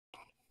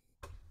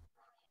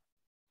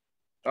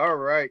All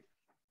right,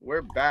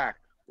 we're back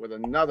with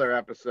another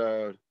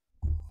episode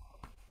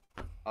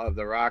of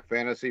the Rock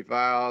Fantasy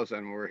Files,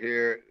 and we're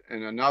here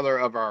in another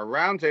of our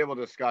roundtable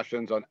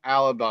discussions on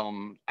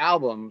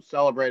albums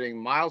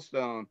celebrating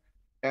milestone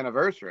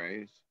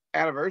anniversaries.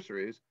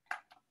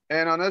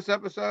 And on this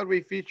episode, we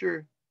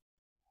feature,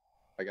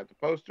 I got the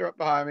poster up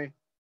behind me,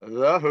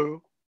 The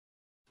Who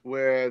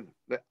with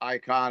the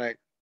iconic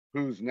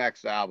Who's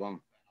Next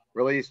album,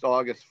 released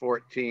August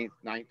 14th,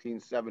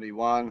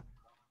 1971.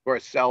 Of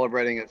course,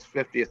 celebrating its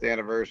 50th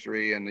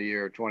anniversary in the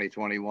year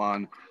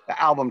 2021. The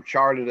album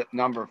charted at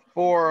number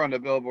 4 on the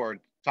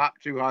Billboard Top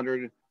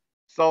 200,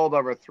 sold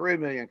over 3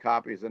 million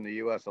copies in the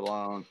US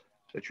alone.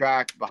 The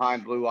track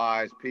Behind Blue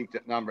Eyes peaked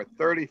at number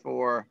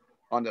 34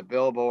 on the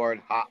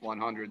Billboard Hot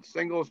 100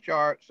 singles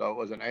chart, so it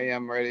was an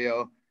AM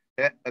radio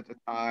hit at the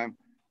time.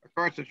 Of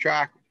course, the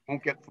track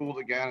Won't Get Fooled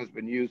Again has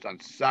been used on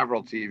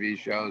several TV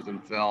shows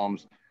and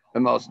films,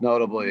 and most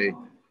notably,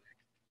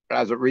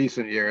 as of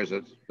recent years,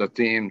 it's the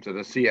theme to the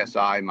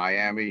CSI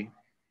Miami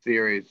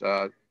series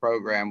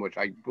program, which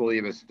I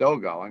believe is still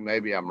going.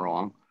 Maybe I'm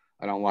wrong.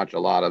 I don't watch a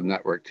lot of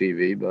network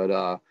TV,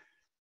 but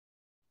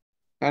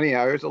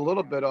anyhow, here's a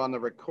little bit on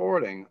the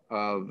recording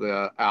of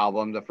the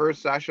album. The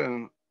first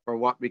session for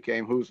what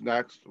became Who's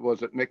Next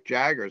was at Mick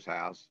Jagger's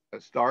house at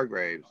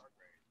Stargraves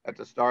at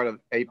the start of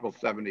April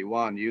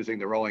 71 using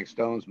the Rolling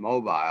Stones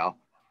mobile.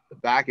 The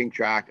backing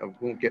track of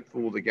Won't Get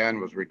Fooled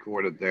Again was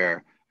recorded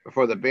there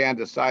before the band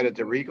decided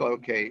to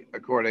relocate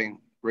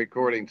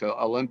recording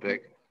to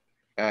Olympic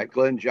at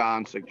Glenn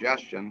John's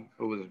suggestion,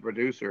 who was a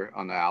producer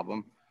on the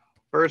album.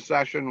 First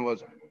session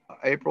was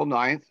April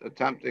 9th,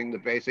 attempting the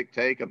basic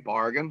take of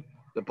Bargain.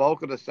 The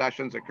bulk of the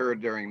sessions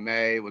occurred during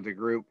May, with the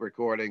group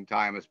recording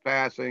Time Is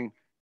Passing,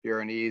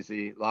 Pure and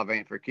Easy, Love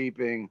Ain't for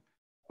Keeping,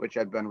 which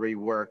had been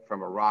reworked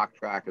from a rock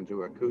track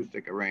into an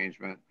acoustic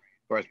arrangement.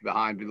 Of course,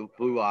 Behind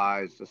Blue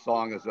Eyes, The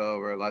Song Is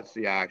Over, Let's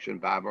See Action,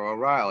 Baba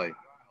O'Reilly.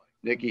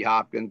 Nicky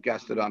Hopkins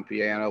guested on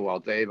piano, while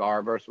Dave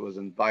Arbus was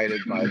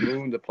invited by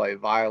Moon to play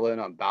violin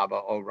on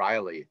Baba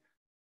O'Reilly.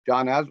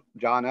 John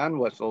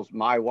Entwistle's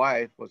My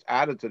Wife was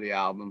added to the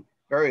album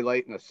very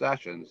late in the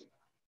sessions,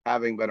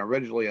 having been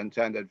originally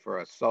intended for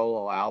a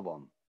solo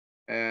album.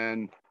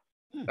 And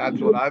that's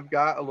what I've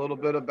got a little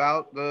bit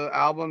about the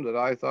album that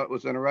I thought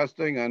was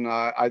interesting, and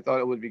I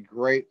thought it would be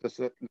great to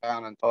sit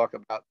down and talk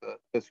about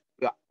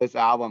this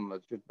album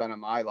that's just been in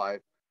my life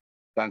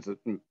since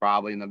it's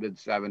probably in the mid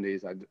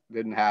 '70s. I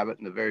didn't have it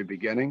in the very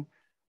beginning,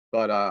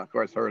 but of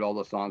course heard all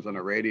the songs on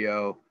the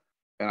radio,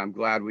 and I'm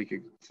glad we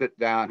could sit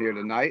down here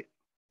tonight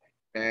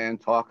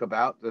and talk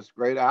about this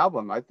great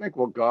album. I think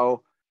we'll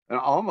go in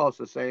almost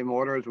the same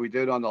order as we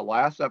did on the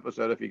last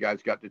episode. If you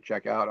guys got to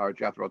check out our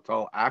Jethro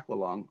Tull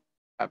Aqualung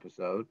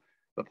episode.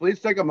 But please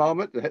take a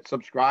moment to hit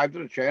subscribe to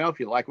the channel if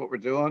you like what we're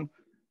doing,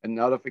 and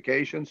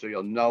notifications so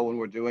you'll know when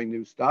we're doing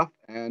new stuff.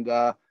 And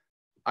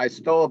I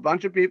stole a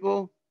bunch of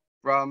people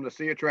from the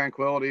Sea of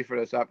Tranquility for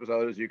this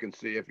episode, as you can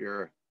see if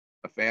you're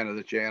a fan of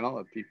the channel,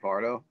 of Pete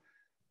Pardo.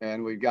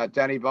 And we've got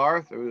Denny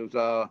Barth, who's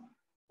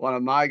one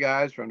of my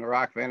guys from the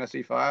Rock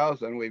Fantasy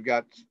Files. And we've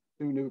got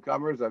two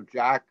newcomers of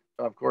Jack,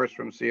 of course,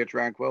 from Sea of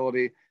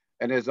Tranquility,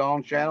 and his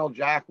own channel,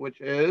 Jack, which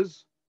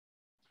is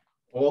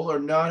All or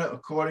None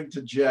according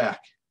to Jack.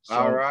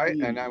 all So right. And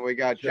please then we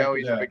got check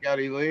Joey it out.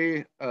 Spaghetti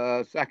Lee,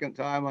 second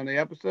time on the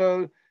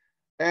episode.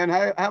 And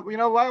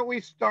why don't we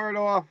start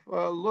off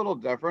a little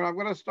different? I'm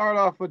going to start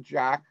off with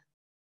Jack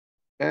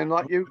and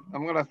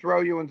I'm going to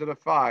throw you into the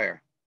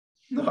fire.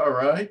 All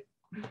right.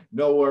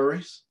 No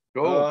worries.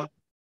 Cool.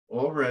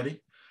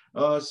 Already.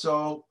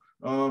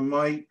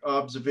 My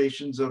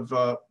observations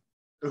of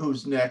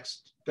Who's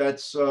Next,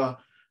 that's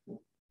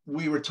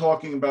we were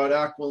talking about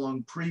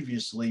Aqualung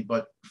previously,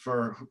 but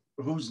for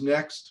Who's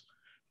Next,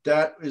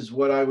 that is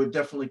what I would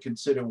definitely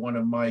consider one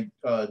of my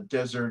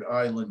desert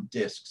island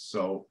discs.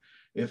 So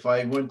if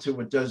I went to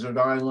a desert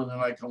island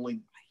and I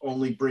can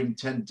only bring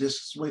 10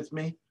 discs with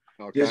me,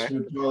 this Okay.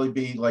 would probably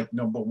be like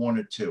number 1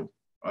 or 2.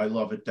 I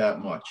love it that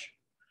much.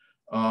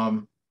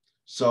 Um,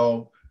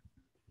 so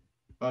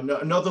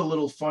another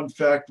little fun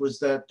fact was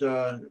that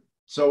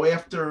so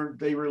after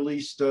they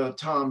released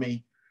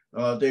Tommy,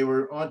 they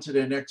were on to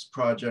their next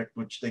project,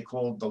 which they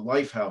called the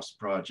Lifehouse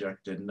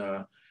Project. And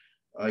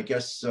I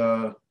guess,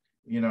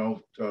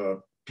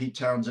 Pete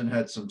Townsend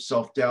had some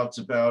self-doubts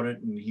about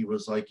it, and he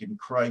was like in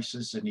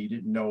crisis and he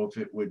didn't know if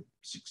it would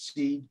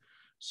succeed.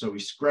 So he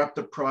scrapped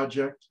the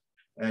project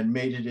and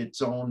made it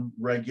its own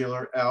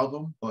regular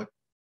album. But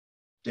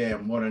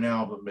damn, what an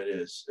album it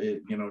is.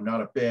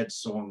 Not a bad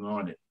song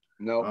on it.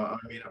 Nope.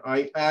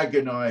 I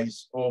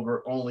agonize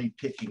over only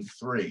picking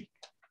 3.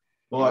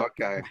 But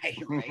Okay.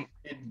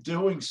 in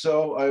doing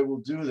so, I will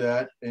do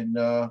that. And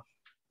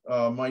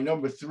my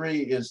number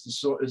 3 is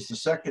the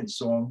second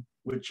song,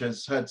 which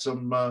has had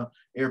some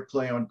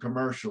airplay on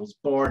commercials,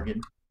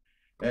 Bargain.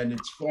 And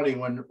it's funny,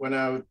 when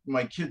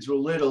my kids were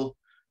little,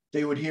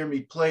 they would hear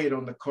me play it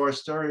on the car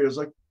stereo. It was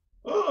like,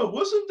 oh,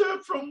 wasn't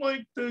that from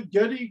like the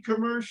Getty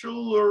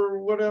commercial or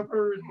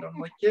whatever? And I'm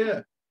like,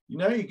 yeah,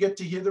 you get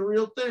to hear the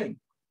real thing.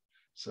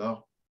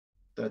 So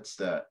that's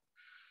that.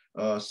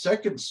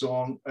 Second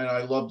song, and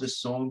I love this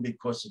song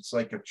because it's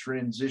like a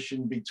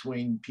transition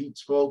between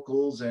Pete's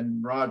vocals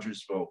and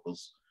Roger's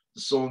vocals.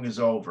 The song is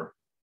over.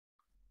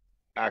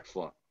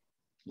 Excellent.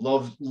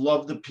 Love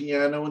the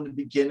piano in the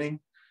beginning,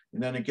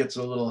 and then it gets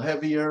a little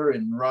heavier,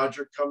 and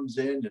Roger comes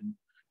in, and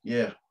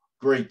yeah,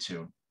 great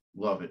tune.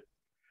 Love it.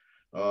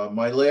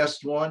 My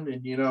last one,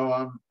 and you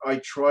know, I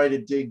try to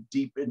dig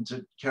deep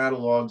into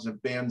catalogs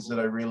of bands that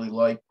I really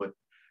like, but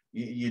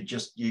you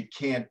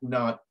can't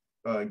not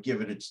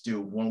give it its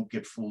due. Won't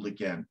Get Fooled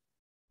Again.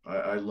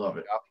 I love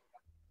it.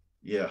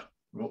 Yeah.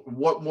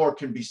 What more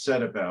can be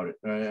said about it?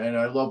 And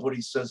I love what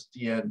he says at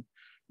the end.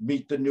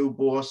 Meet the new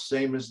boss,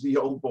 same as the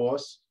old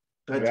boss.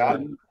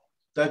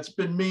 That's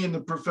been me in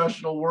the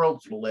professional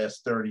world for the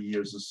last 30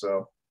 years or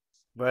so.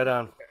 Right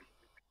on.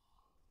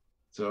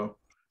 So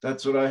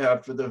that's what I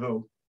have for The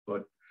Who.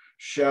 But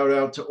shout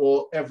out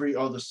to every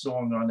other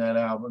song on that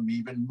album.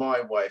 Even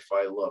My Wife,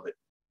 I love it.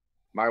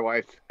 My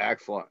Wife's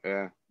excellent.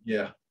 Yeah.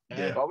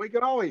 Yeah. Well, we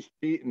could always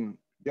cheat and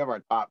give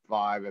our top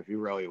 5 if you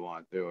really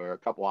want to, or a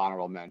couple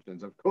honorable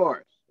mentions, of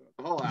course.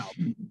 The whole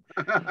album.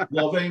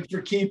 Love Ain't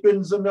for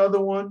Keeping's another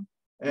one.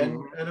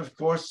 And of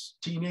course,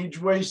 Teenage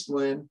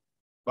Wasteland,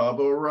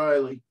 Baba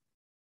O'Reilly.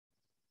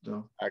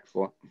 So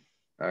Excellent.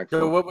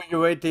 So what would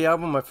you rate the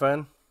album, my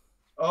friend?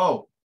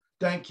 Oh,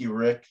 thank you,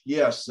 Rick.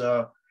 Yes.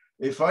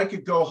 If I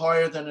could go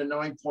higher than a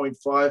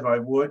 9.5, I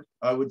would.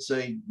 I would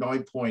say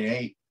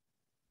 9.8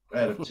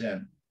 out of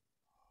 10.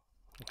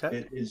 Okay.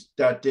 It is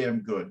that damn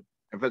good.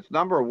 If it's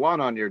number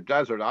 1 on your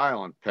desert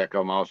island pick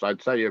almost,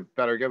 I'd say you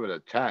better give it a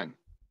 10.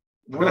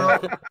 Well,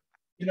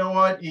 you know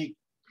what?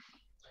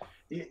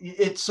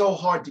 It's so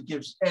hard to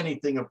give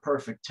anything a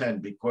perfect 10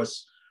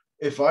 because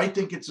if I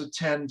think it's a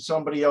 10,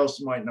 somebody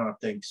else might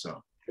not think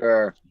so.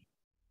 Sure.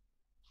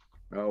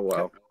 Oh,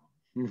 well.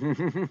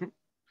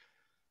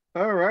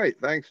 All right.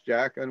 Thanks,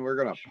 Jack. And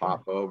we're going to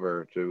pop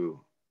over to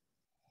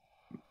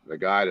the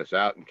guy that's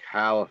out in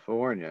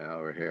California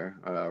over here,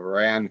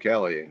 Rand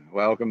Kelly.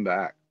 Welcome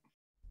back.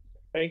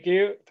 Thank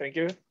you. Thank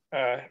you.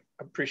 I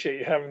appreciate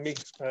you having me,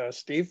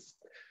 Steve.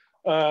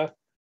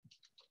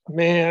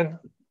 Man,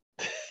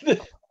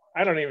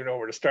 I don't even know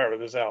where to start with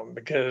this album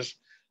because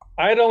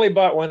I had only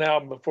bought one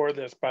album before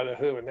this by The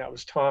Who, and that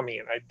was Tommy.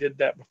 And I did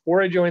that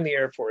before I joined the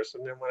Air Force.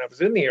 And then when I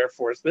was in the Air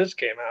Force, this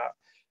came out.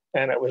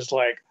 And it was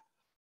like,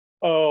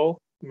 oh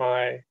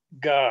my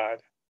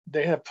God,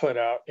 they have put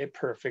out a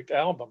perfect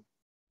album.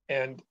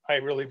 And I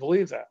really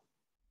believe that.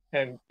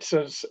 And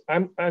so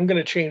I'm going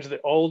to change the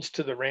olds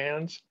to the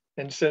Rands.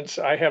 And since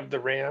I have the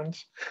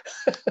Rands,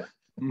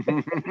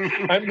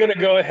 I'm going to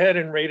go ahead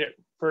and rate it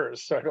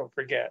first so I don't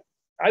forget.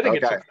 I think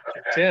it's a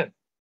 10.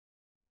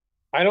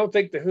 I don't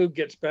think The Who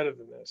gets better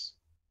than this.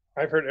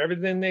 I've heard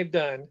everything they've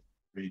done,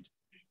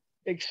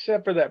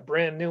 except for that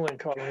brand new one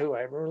called The Who.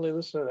 I haven't really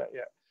listened to that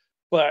yet.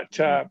 But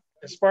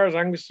as far as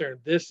I'm concerned,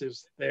 this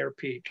is their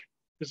peak.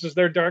 This is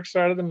their Dark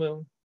Side of the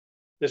Moon.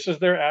 This is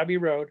their Abbey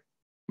Road.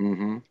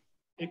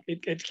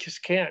 It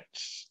just can't.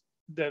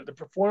 The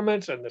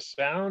performance and the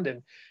sound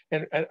and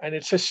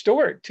it's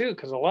historic too,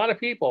 because a lot of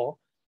people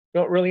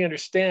don't really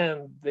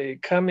understand the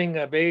coming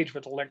of age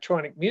with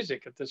electronic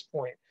music at this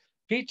point.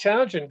 Pete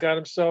Townshend got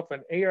himself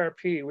an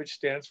ARP, which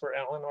stands for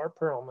Alan R.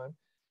 Perlman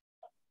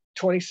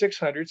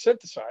 2600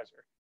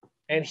 synthesizer,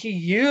 and he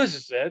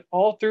uses it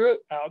all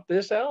throughout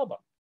this album.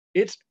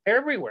 It's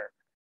everywhere,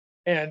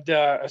 and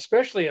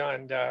especially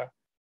on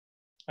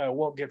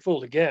Won't Get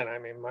Fooled Again. I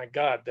mean, my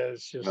God, that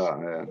is just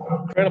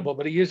incredible.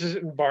 But he uses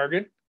it in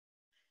Bargain.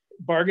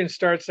 Bargain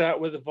starts out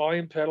with a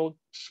volume pedal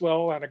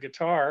swell on a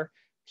guitar,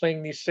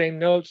 playing these same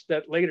notes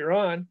that later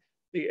on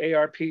the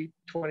ARP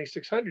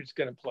 2600 is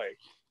going to play.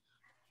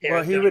 And,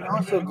 well, he would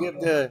also give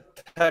the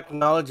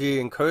technology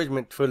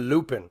encouragement for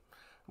looping,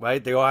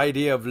 right? The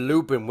idea of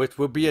looping, which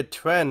will be a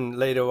trend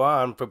later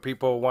on for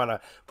people who want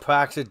to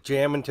practice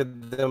jamming to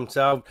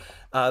themselves.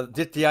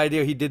 Just the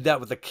idea he did that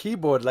with a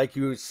keyboard, like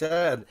you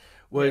said,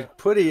 was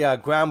pretty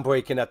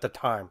groundbreaking at the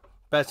time,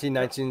 especially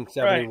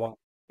 1971. Right.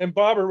 And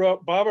Baba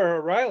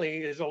O'Reilly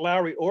is a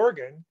Lowry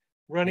organ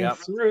running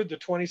through the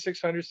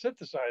 2600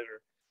 synthesizer,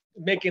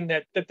 making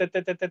that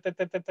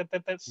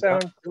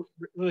sound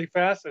really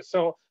fast.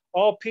 So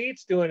all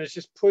Pete's doing is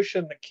just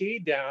pushing the key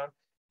down,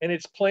 and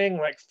it's playing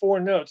like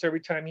 4 notes every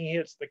time he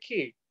hits the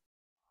key,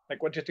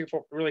 like 1, 2, 3,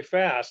 4, really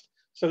fast.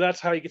 So that's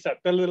how he gets that.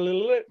 And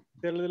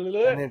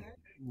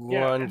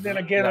then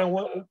again, I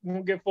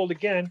Won't Get Fooled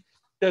Again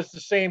does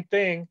the same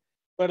thing,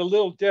 but a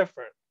little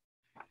different.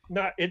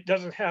 It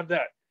doesn't have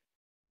that.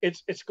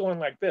 It's going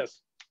like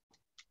this,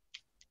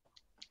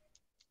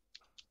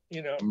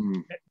 you know,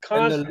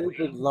 constantly. And the loop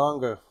is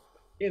longer.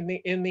 In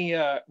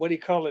the what do you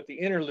call it? The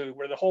interlude,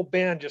 where the whole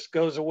band just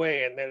goes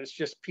away, and then it's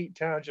just Pete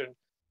Townshend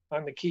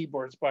on the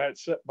keyboards by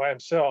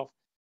himself,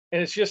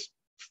 and it just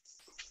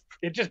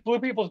blew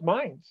people's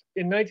minds.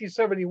 In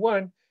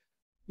 1971,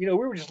 you know,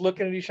 we were just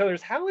looking at each other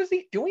as, how is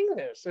he doing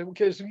this? And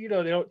because, you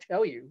know, they don't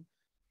tell you.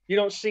 You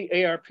don't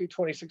see ARP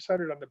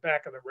 2600 on the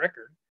back of the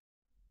record.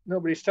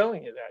 Nobody's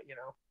telling you that, you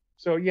know.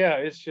 So yeah,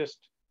 it's just,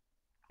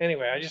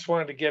 anyway, I just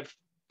wanted to give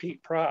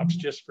Pete props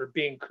just for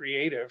being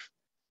creative.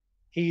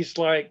 He's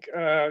like,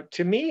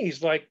 to me,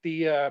 he's like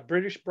the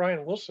British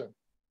Brian Wilson,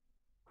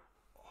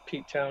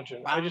 Pete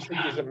Townshend. Wow. I just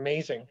think he's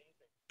amazing.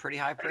 Pretty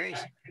high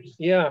praise.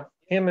 Yeah,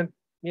 him and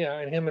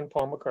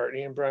Paul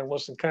McCartney and Brian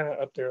Wilson, kind of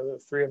up there, the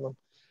three of them.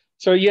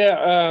 So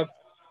yeah,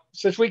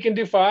 since we can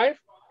do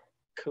 5,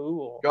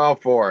 cool. Go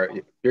for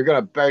it. You're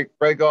gonna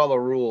break all the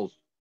rules.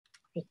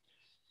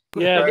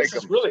 Yeah,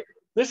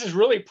 this is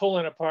really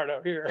pulling apart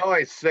out here. There's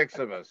only 6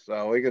 of us,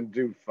 so we can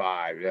do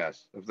 5.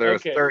 Yes, if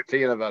there's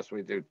 13 of us,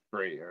 we do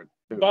 3 or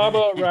 2.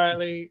 Baba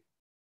O'Reilly.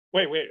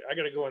 Wait, I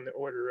gotta go in the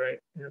order, right?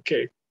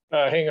 Okay,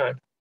 hang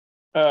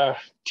on.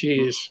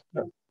 Geez.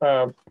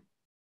 Come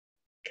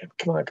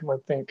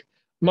on, think.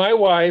 My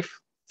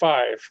Wife,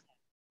 5.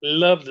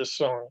 Love this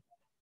song.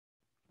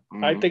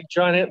 I think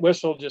John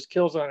Entwistle just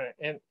kills on it.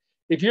 And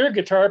if you're a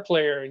guitar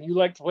player and you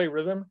like to play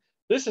rhythm,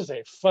 this is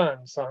a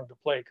fun song to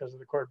play because of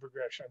the chord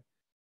progression.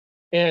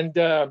 And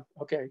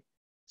okay,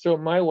 so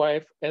My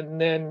Wife,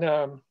 and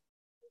then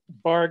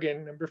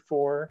Bargain, number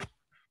 4.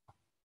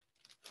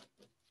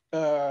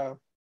 That's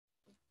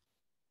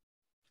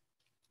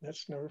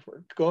number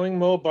 4. Going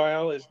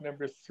Mobile is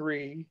number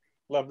 3.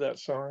 Love that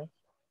song.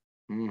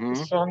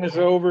 The Song Is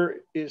Over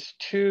is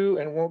 2,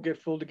 and Won't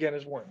Get Fooled Again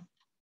is 1.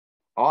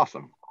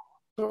 Awesome.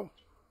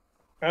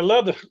 I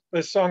love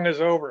the Song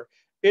Is Over.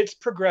 It's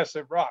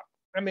progressive rock.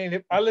 I mean,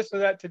 if I listened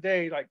to that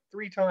today like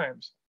 3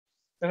 times,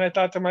 and I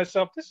thought to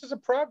myself, this is a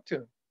prog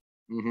tune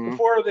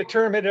before the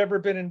term had ever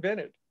been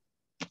invented.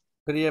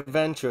 Pretty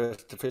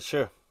adventurous, for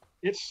sure.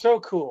 It's so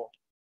cool.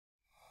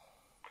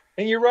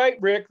 And you're right,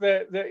 Rick,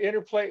 the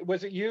interplay,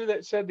 was it you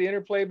that said the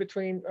interplay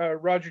between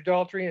Roger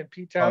Daltrey and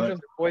Pete Townshend,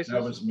 the voices?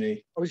 That was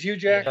me. Oh, it was you,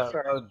 Jack? Yeah,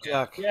 Sorry.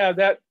 Jack.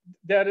 Yeah,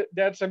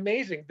 that's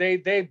amazing.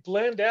 They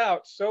blend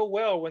out so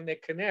well when they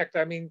connect.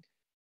 I mean,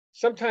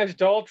 sometimes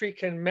Daltrey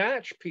can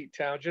match Pete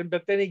Townshend,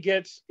 but then he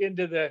gets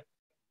into the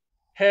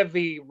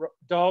heavy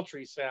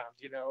Daltrey sound,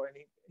 and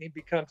he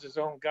becomes his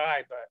own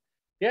guy. But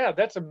yeah,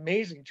 that's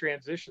amazing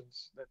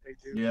transitions that they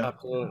do. Yeah,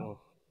 absolutely.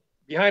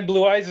 Behind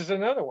Blue Eyes is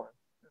another one.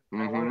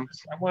 I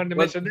wanted to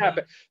mention that,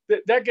 but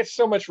that gets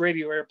so much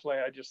radio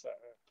airplay. I just thought.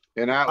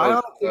 And that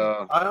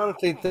was, I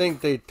honestly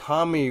think that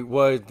Tommy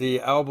was the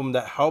album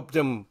that helped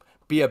him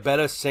be a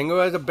better singer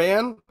as a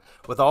band.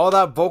 With all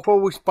that vocal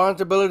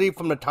responsibility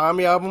from the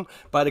Tommy album,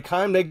 by the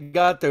time they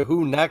got to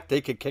Who Next,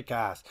 they could kick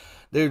ass.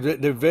 They're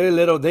very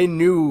little. They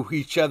knew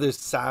each other's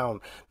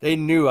sound. They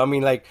knew. I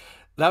mean, like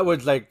that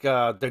was like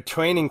the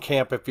training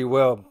camp, if you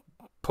will,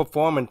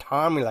 performing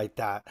Tommy like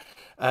that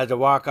as a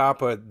rock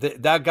opera.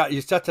 That got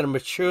you such a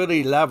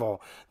maturity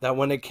level that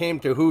when it came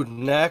to Who's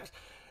Next,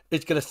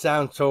 it's gonna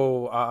sound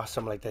so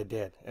awesome like they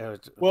did.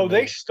 Well,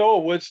 they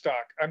stole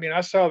Woodstock. I mean,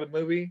 I saw the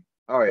movie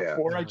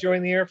before I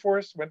joined the Air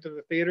Force. Went to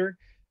the theater.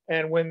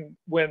 And when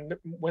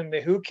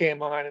the Who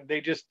came on, and they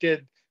just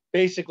did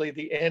basically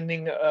the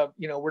ending of,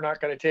 we're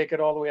not going to take it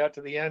all the way out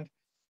to the end.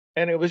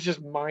 And it was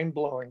just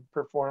mind-blowing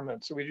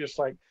performance. We just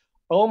like,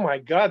 oh my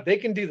God, they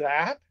can do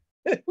that?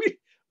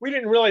 we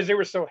didn't realize they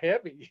were so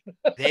heavy.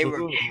 They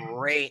were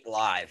great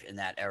live in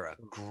that era.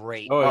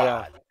 Great. Oh,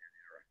 yeah.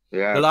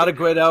 Yeah. A lot of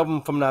great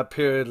albums from that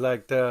period,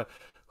 like the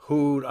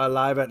Who,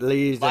 Live at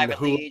Leeds, Live and at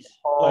Who, Leeds.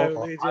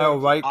 Isle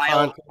White,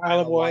 Isle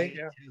of Wight,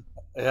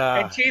 yeah.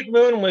 And Keith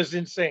Moon was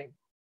insane.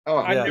 Oh,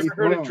 I've never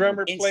heard a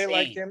drummer play Insane,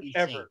 like him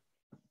ever.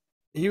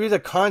 He was a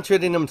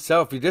concert in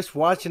himself. You're just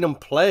watching him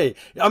play.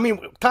 I mean,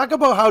 talk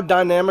about how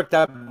dynamic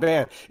that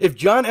band. If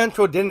John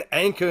Entwistle didn't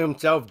anchor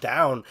himself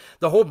down,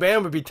 the whole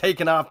band would be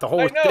taken off the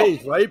whole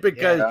stage, right?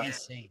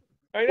 Because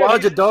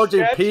Roger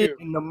Daltrey and Pete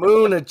and the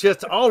Moon are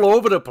just all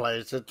over the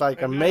place. It's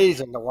like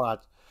amazing to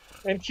watch.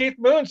 And Keith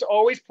Moon's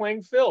always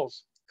playing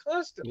fills.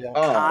 Constantly.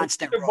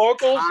 Constant. The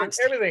vocals and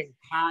everything.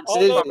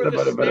 Constant. All over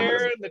the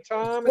snare and the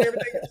tom and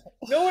everything.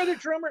 No other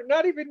drummer,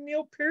 not even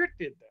Neil Peart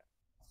did that.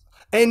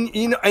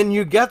 And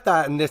you get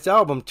that in this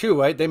album too,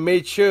 right? They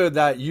made sure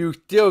that you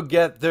still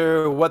get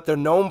what they're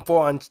known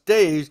for on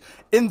stage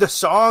in the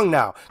song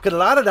now. Because a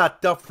lot of that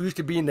stuff used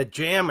to be in the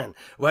jamming,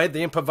 right?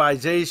 The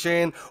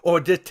improvisation, or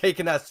just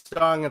taking that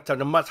song to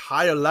a much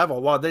higher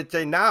level. Well, they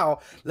say now,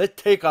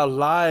 let's take a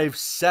live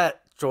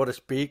set, so to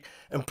speak,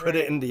 and put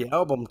it in the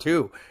album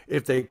too,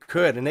 if they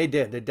could. And they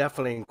did. They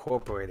definitely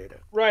incorporated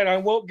it. Right. I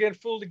Won't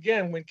Get Fooled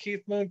Again, when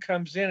Keith Moon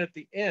comes in at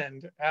the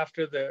end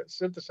after the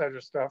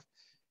synthesizer stuff,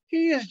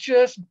 he is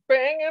just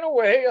banging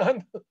away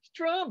on those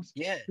drums.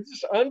 Yeah. It's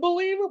just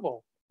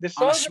unbelievable. The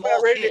song's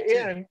about ready to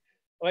end,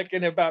 like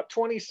in about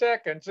 20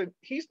 seconds, and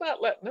he's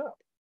not letting up.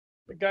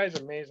 The guy's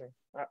amazing.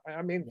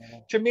 I mean,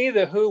 to me,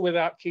 the Who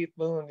without Keith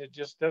Moon, it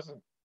just doesn't.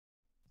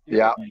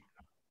 Yeah.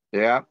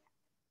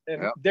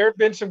 And there have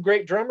been some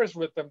great drummers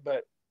with them,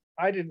 but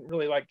I didn't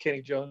really like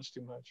Kenny Jones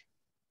too much.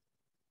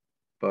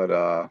 But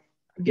I'm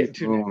getting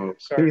too negative.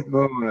 Sorry. Keith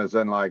Moon is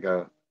in like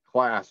a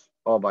class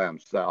all by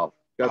himself.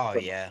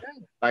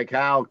 Like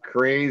how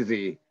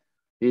crazy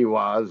he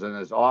was and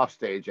his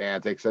offstage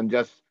antics and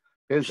just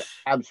his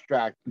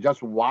abstract,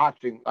 just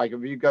watching, like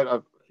if you got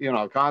a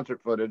concert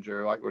footage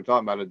or like we're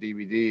talking about a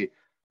DVD,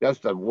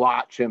 just to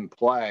watch him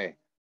play,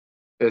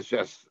 it's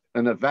just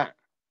an event.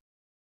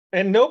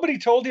 And nobody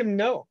told him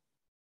no.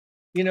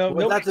 You know,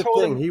 Well, nobody that's the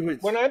told thing. him,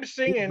 when I'm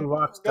singing,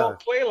 don't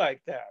play like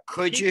that.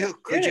 Could He you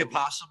just could you did.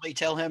 possibly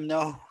tell him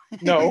no?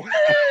 No.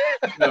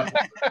 No.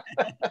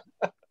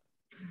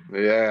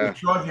 Yeah. You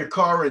drive your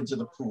car into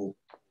the pool.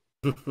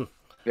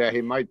 Yeah,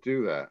 he might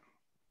do that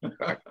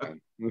back then.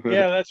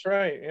 Yeah, that's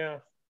right. Yeah.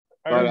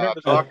 I But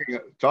remember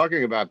that.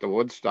 talking about the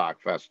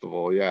Woodstock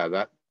Festival,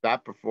 yeah,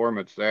 that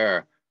performance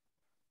there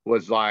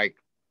was like,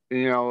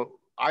 you know,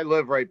 I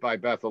live right by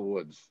Bethel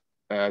Woods,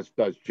 as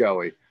does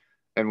Joey,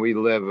 and we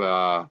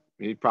live.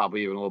 He's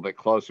probably even a little bit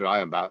closer. I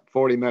am about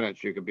 40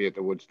 minutes. You could be at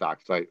the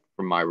Woodstock site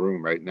from my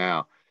room right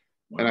now.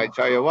 Wow. And I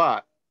tell you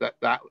what, that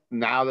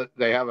now that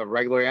they have a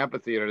regular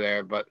amphitheater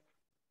there, but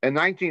in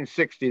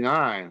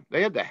 1969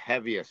 they had the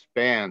heaviest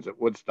bands at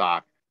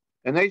Woodstock.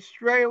 And they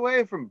stray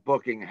away from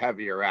booking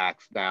heavier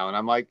acts now. And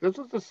I'm like, this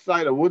is the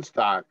site of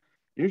Woodstock.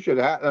 You should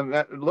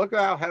have look at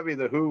how heavy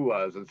the Who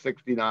was in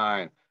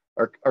 '69,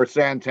 or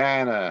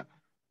Santana.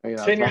 You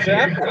know, 10 years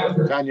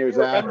after. 10 years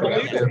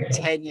after.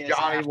 10 years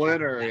Johnny after.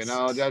 Winter, Yes. you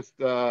know, just.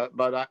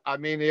 But I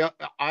mean,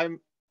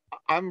 I'm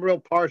real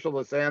partial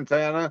to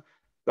Santana,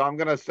 so I'm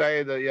gonna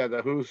say that yeah,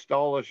 the Who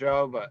stole the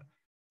show, but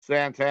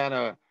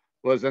Santana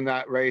was in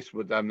that race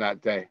with them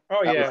that day.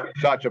 Oh, that yeah. was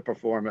such a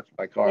performance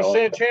by Carl. Well,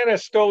 Santana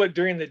stole it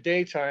during the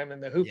daytime,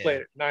 and the Who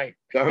played at night.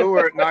 The Who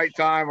were at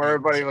nighttime, where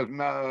everybody was,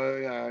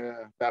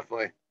 yeah,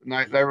 definitely.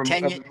 They were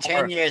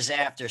 10 years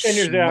after 10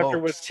 years after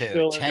smoked was too.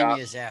 still 10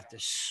 years after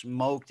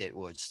smoked at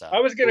Woodstock. I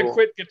was going to Cool.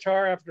 quit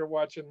guitar after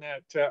watching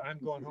that. I'm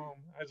going home.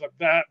 I was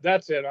like,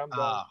 that's it. I'm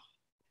going.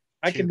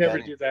 I too can never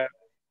bad. do that.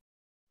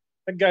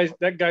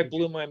 That guy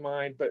blew my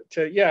mind. But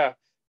yeah,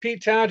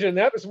 Pete Townshend,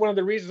 that was one of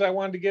the reasons I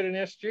wanted to get an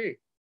SG,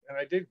 and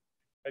I did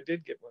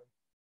get one.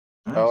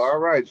 Nice. Oh, all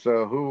right.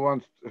 So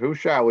who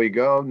shall we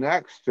go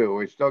next to?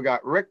 We still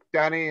got Rick,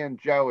 Denny, and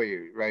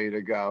Joey ready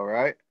to go,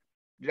 right?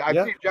 I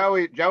see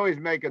Joey's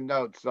making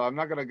notes, so I'm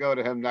not going to go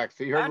to him next.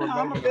 He heard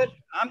I'm good.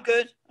 I'm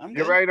good.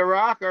 You ready to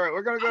rock? All right,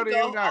 we're going to go to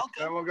you next.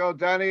 Go. Then we'll go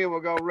Denny, and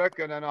we'll go Rick,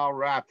 and then I'll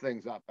wrap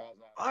things up. How's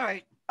that? All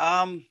right.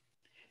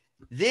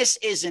 This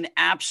is an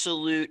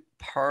absolute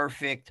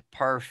perfect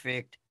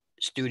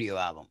studio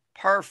album.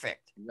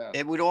 Perfect. Yeah.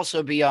 It would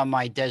also be on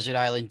my Desert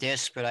Island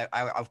disc, but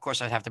I of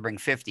course I'd have to bring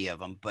 50 of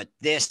them. But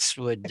this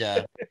would,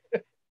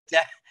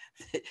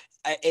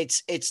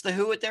 it's the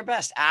Who at their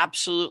best.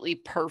 Absolutely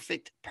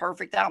perfect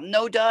album.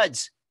 No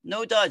duds.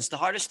 The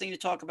hardest thing to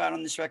talk about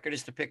on this record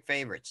is to pick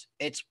favorites.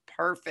 It's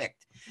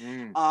perfect.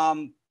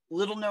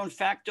 Little known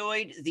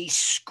factoid: the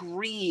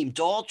scream,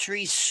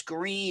 Daltrey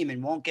scream,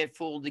 and Won't Get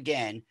Fooled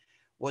Again,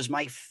 was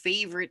my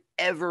favorite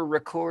ever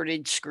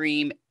recorded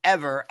scream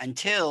ever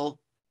until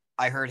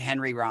I heard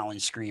Henry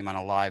Rollins scream on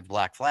a live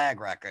Black Flag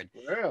record.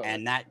 Really?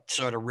 And that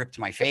sort of ripped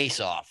my face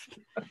off.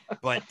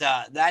 But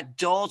that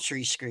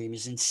Daltrey scream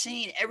is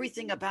insane.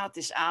 Everything about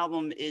this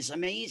album is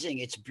amazing.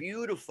 It's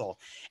beautiful.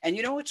 And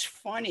you know what's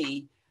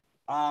funny?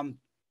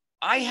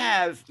 I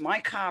have my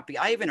copy.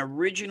 I have an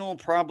original,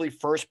 probably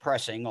first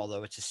pressing,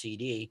 although it's a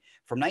CD,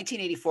 from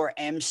 1984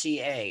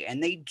 MCA.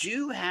 And they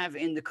do have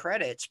in the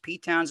credits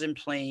Pete Townshend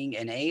playing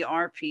an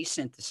ARP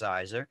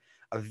synthesizer,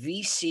 a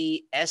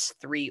VC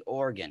S3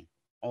 organ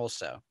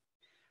also.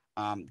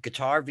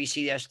 Guitar,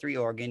 VC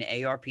S3 organ,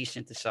 ARP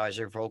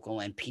synthesizer,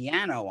 vocal, and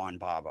piano on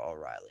Baba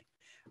O'Reilly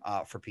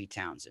for Pete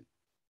Townshend.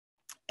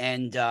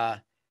 And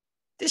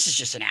this is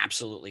just an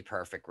absolutely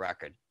perfect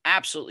record.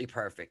 Absolutely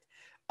perfect.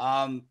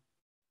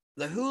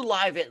 The Who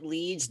Live at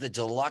Leeds, the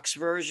deluxe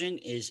version,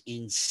 is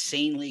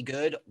insanely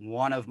good.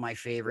 One of my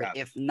favorite,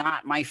 if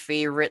not my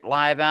favorite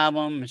live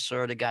album. It's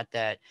sort of got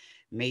that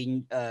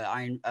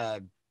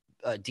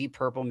Deep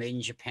Purple, Made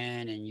in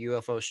Japan, and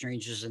UFO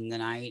Strangers in the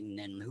Night, and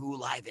then Who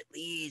Live at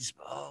Leeds.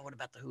 Oh, what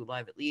about the Who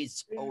Live at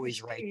Leeds? It's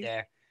always right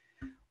there.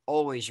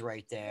 Always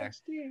right there.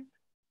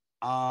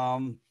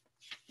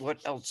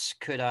 What else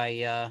could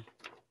I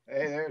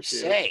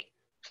say?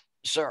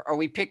 So are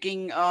we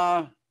picking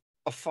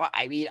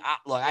I mean,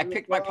 look, I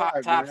picked my top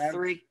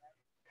three.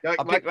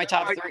 I'll pick my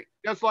top three.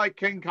 Just like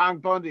King Kong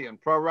Bundy in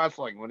pro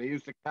wrestling, when he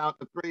used to count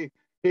to three,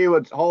 he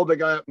would hold the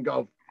guy up and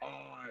go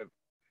 5.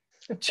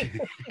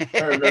 I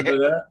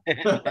remember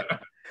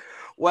that.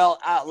 Well,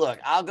 look,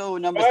 I'll go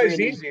number 3.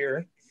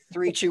 Easier.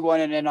 3, 2,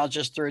 1, and then I'll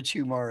just throw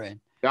 2 more in.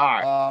 All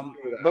right.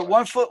 But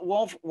 1 foot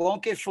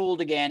won't get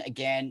fooled again.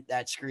 Again,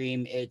 that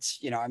scream. It's,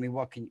 you know, I mean,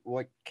 what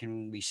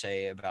can we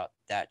say about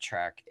that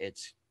track?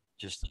 It's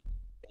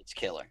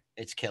killer.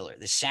 It's killer.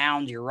 The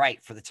sound, you're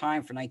right. For the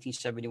time, for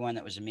 1971,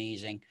 that was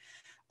amazing.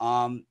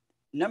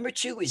 Number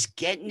 2 is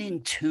Getting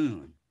in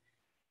Tune.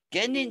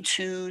 Getting in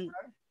Tune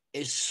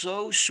is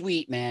so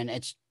sweet, man.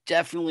 It's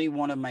definitely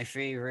one of my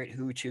favorite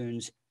Who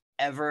tunes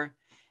ever.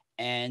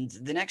 And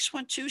the next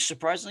one, too,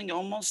 surprisingly,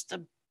 almost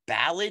a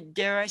ballad,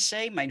 dare I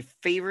say. My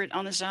favorite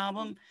on this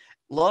album,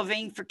 Love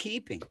Ain't for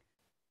Keeping.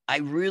 I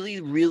really,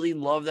 really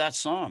love that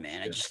song,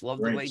 man. I just love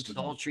the way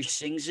Daltrey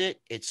sings it.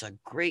 It's a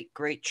great,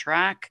 great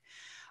track.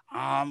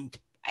 I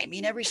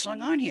mean, every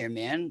song on here,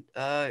 man.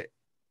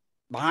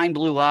 Behind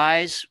Blue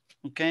Eyes,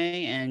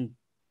 okay, and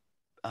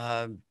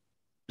The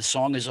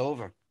Song Is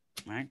Over.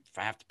 All right. If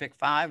I have to pick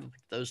 5,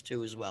 those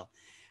 2 as well.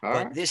 All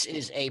But right. this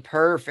is a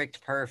perfect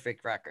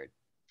record.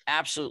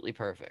 Absolutely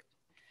perfect.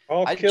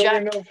 All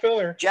killer, no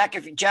filler. Jack,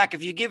 if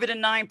you give it a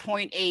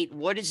 9.8,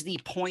 what is the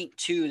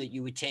 0.2 that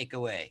you would take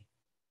away?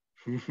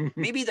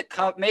 Maybe the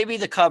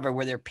cover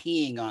where they're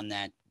peeing on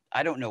that.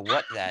 I don't know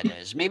what that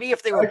is. Maybe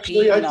if they were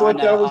peeing I thought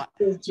on, that was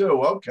cool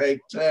too. Okay,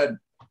 10.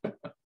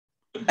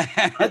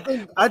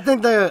 I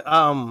think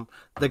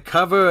the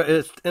cover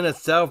is in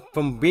itself,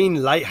 from being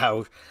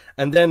Lighthouse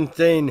and then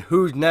saying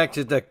who's next,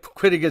 is a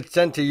pretty good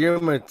sense of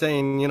humor,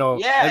 saying, you know,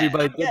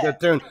 everybody did their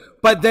turn.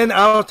 But then I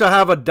also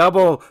have a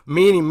double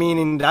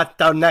meaning that's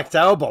the next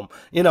album.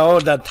 You know,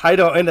 the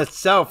title in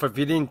itself, if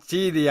you didn't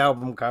see the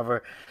album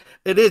cover,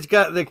 it is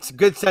got the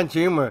good sense of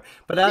humor.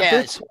 But at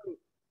this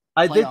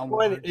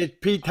point, it's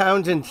Pete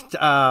Townshend's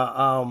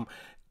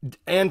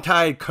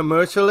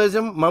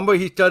anti-commercialism. Remember,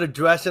 he started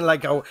dressing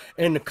like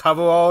in the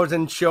coveralls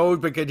and shows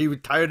because he was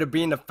tired of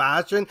being a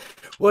fashion.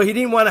 Well, he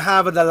didn't want to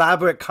have an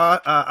elaborate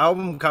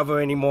album cover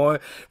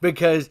anymore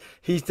because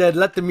he said,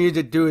 let the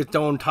music do its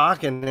own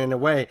talking in a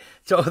way.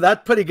 So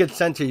that's pretty good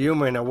sense of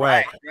humor in a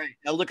way. Right.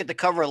 Now look at the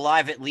cover of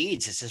Live at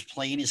Leeds. It's as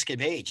plain as could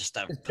be. Just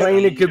a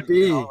plain it could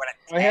be.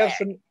 I have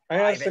some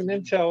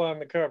intel on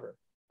the cover.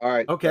 All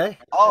right. Okay.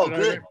 Oh,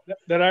 good.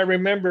 That I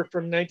remember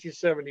from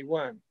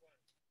 1971.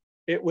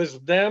 It was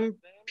them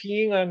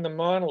peeing on the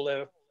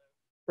monolith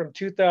from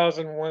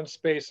 2001: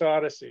 Space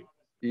Odyssey.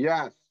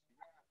 Yes.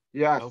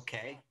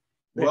 Okay.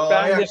 They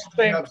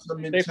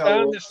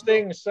found this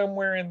thing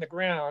somewhere in the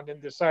ground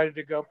and decided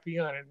to go pee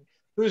on it.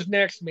 Who's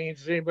next means,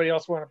 does anybody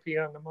else want to pee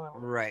on the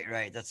monolith?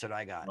 Right. That's what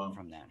I got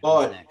from that.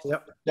 But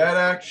that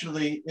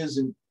actually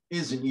isn't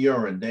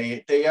urine.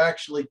 They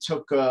actually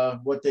took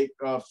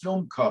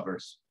film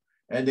covers,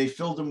 and they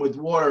filled them with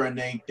water, and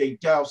they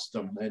doused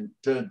them and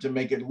to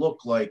make it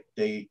look like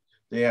they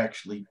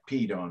actually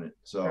peed on it.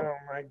 So oh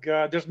my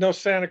God, there's no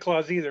Santa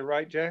Claus either,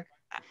 right, Jack?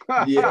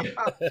 Yeah.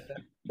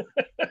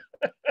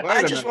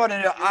 I just want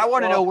to know. I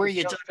want to know where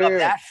you took up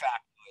that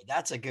factoid.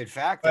 That's a good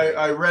factoid.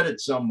 I read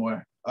it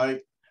somewhere.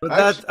 But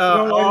that's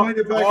all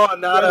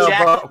not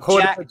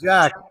according to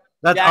Jack.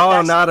 That's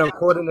all not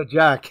according to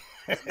Jack.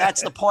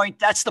 That's the point.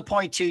 That's the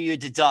 0.2 you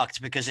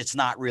deduct because it's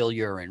not real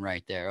urine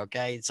right there.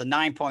 Okay, it's a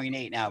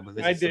 9.8 now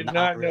because I did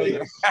not know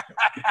this.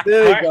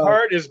 My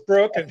heart is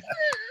broken.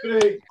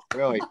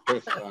 Really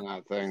pissed on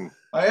that thing.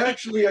 I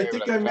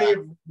think I may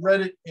have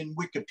read it in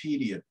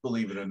Wikipedia,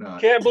 believe it or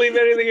not. Can't believe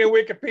anything in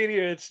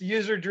Wikipedia. It's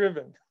user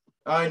driven.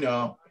 I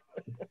know.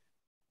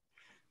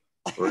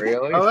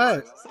 Really? All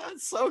right.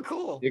 That's so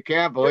cool. You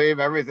can't believe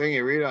everything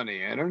you read on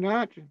the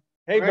internet?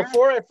 Hey,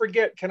 before I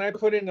forget, can I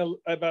put in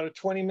about a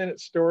 20-minute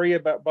story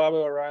about Bob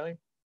O'Reilly?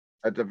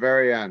 At the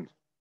very end.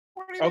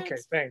 Okay,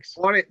 thanks.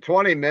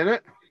 20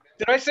 minute?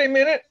 Did I say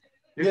minute?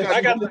 Yes,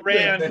 I got the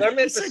rand. I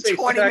meant to say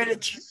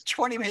 20-minute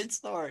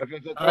story. I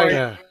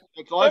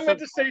meant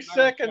to say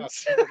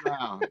seconds.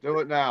 Do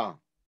it now.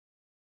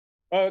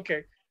 Oh,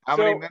 okay. How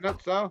many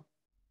minutes though?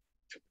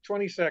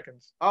 20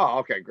 seconds. Oh,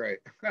 okay, great.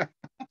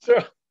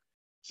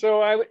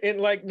 So I, in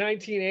like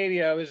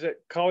 1980, I was at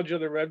College of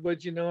the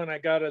Redwoods, you know, and I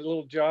got a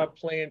little job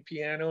playing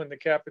piano in the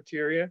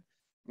cafeteria.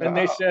 And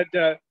they said,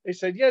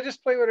 yeah,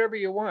 just play whatever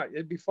you want.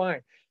 It'd be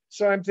fine.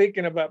 So I'm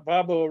thinking about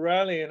Bob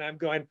O'Reilly, and I'm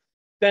going,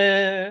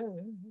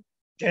 dun,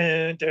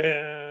 dun,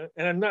 dun,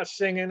 and I'm not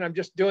singing. I'm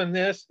just doing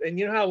this. And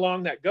you know how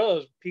long that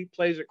goes. Pete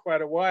plays it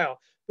quite a while.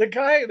 The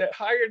guy that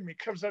hired me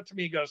comes up to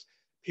me and goes,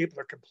 people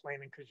are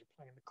complaining because you're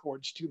playing the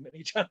chords too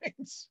many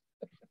times.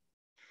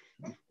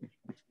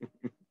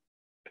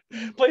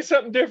 Play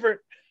something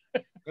different.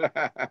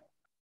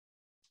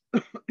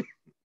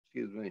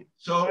 Excuse me.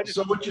 So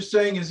what you're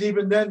saying is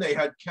even then they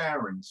had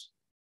Karens.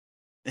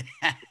 They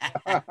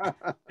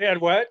had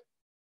what?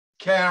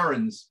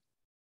 Karens.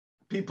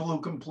 People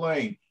who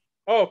complain.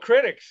 Oh,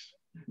 critics.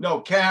 No,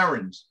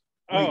 Karens.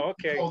 Oh,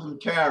 okay. We call them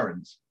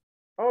Karens.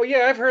 Oh,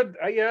 yeah, I've heard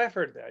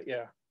that.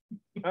 Yeah.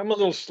 I'm a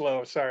little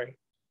slow. Sorry.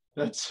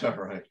 That's all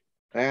right.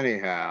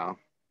 Anyhow.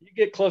 You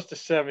get close to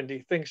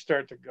 70, things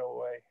start to go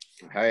away.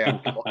 Hey,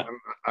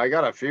 I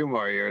got a few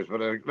more years, but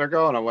they're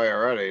going away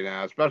already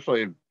now,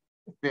 especially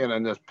being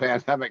in this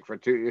pandemic for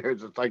 2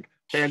 years. It's like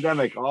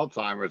pandemic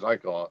Alzheimer's, I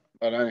call it.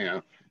 But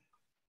anyhow,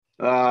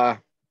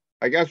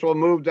 I guess we'll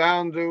move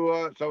down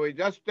to, so we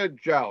just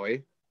did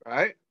Joey,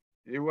 right?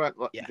 You went,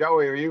 yeah.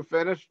 Joey, are you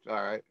finished? All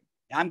right.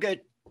 I'm good.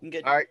 All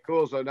right,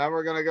 cool. So now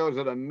we're going to go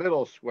to the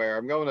middle square.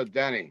 I'm going to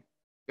Denny.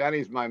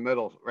 Denny's my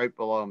middle, right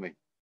below me.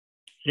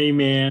 Hey,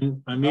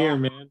 man. I'm here,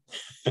 man.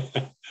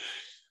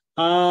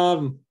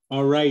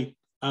 All right.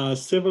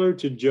 Similar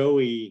to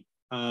Joey,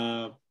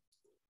 I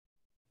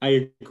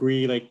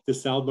agree. Like,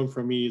 this album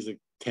for me is a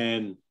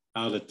 10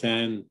 out of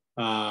 10.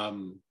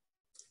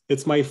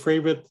 It's my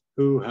favorite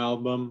Who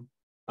album.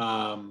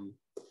 And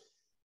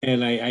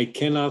I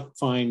cannot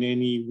find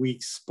any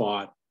weak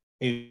spot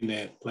in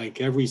it.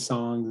 Like, every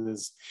song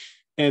is,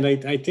 and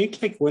I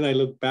think, like, when I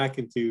look back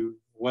into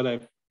what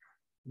I've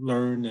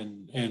learned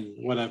and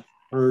what I've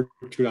heard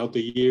throughout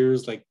the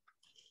years, like,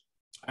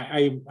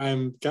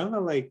 I'm kind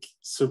of like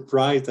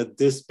surprised that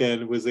this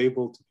band was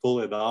able to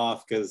pull it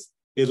off, because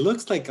it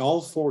looks like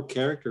all four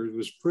characters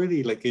was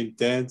pretty like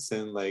intense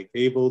and like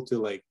able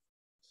to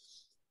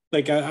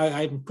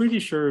I'm pretty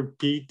sure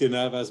Pete didn't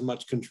have as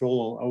much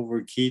control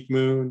over Keith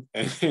Moon,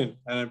 and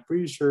I'm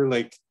pretty sure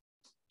like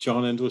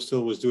John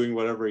Entwistle was doing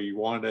whatever he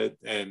wanted,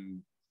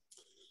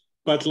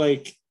 but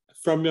like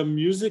from a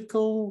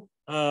musical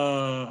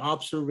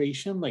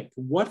observation, like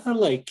what are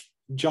like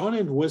John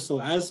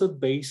Entwistle as a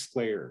bass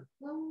player,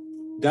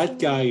 that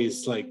guy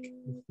is like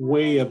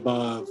way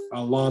above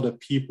a lot of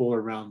people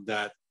around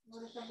that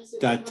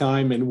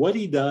time, and what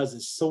he does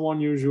is so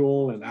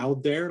unusual and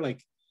out there.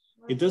 Like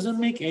it doesn't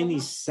make any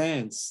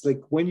sense.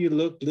 Like when you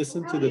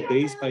listen to the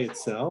bass by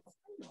itself.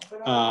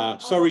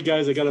 Sorry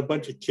guys, I got a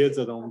bunch of kids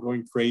at home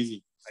going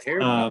crazy.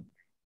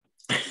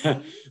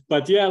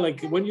 But yeah,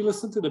 like when you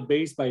listen to the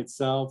bass by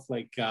itself,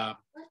 like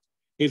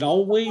it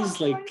always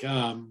like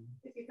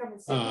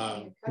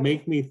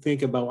make me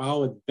think about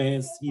how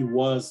advanced he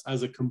was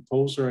as a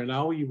composer and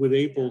how he would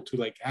able to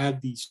like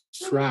add these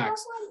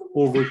tracks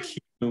over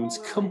keynotes,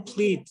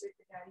 complete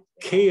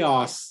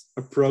chaos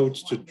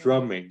approach to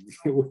drumming.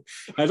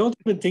 I don't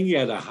even think he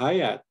had a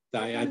hi-hat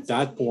at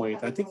that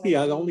point. I think he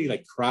had only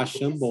like crash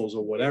cymbals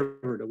or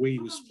whatever. The way he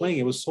was playing,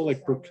 it was so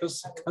like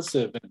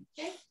percussive and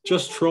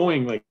just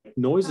throwing like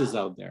noises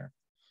out there.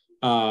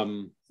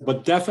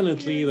 But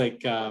definitely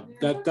like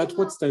that's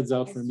what stands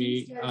out for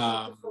me.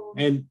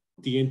 And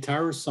the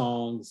entire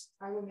songs,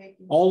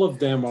 all of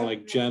them are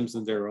like gems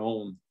in their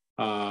own.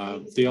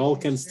 They all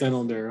can stand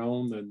on their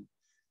own. And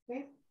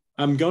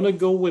I'm gonna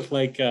go with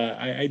like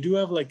I do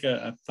have like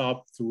a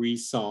top 3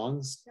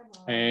 songs,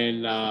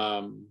 and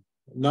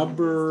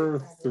number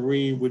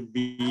 3 would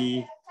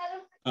be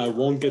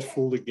Won't Get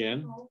Fooled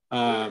Again.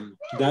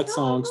 That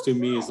songs to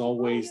me is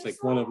always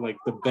like one of like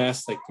the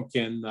best like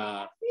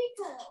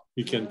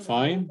you can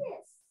find.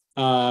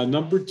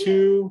 Number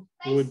 2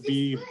 would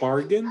be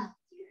Bargain.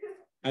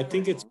 I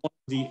think it's one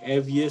of the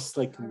heaviest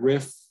like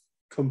riff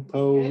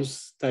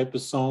composed type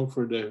of song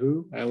for The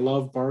Who. I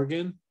love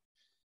Bargain.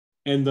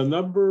 And the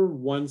number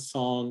 1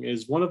 song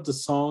is one of the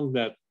songs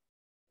that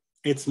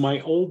it's my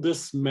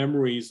oldest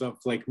memories of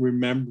like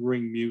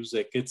remembering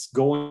music. It's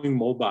Going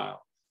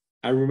Mobile.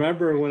 I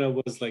remember when I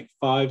was like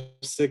 5,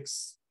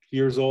 6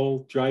 years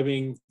old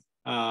driving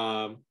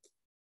from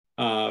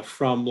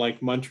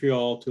like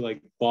Montreal to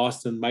like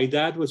Boston. My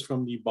dad was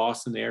from the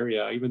Boston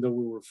area, even though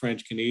we were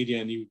French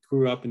Canadian. He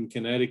grew up in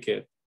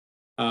Connecticut.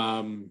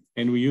 And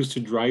we used to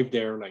drive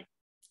there like,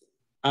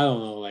 I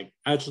don't know, like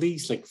at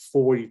least like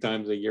 40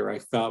 times a year. I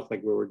felt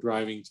like we were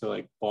driving to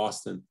like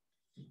Boston.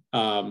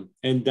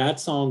 And that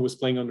song was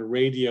playing on the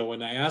radio.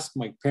 And I asked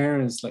my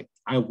parents, like,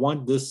 I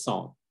want this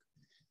song.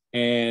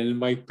 And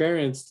my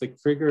parents like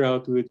figured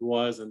out who it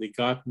was, and they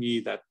got me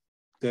that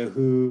the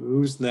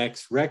Who's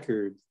Next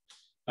record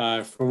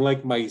from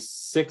like my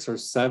 6th or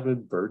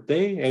 7th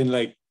birthday. And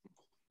like,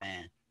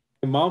 man,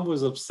 my mom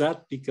was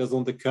upset because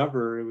on the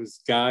cover it was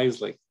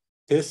guys like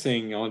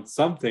pissing on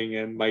something,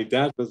 and my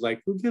dad was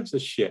like, who gives a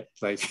shit?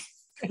 Like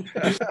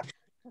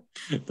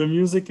the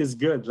music is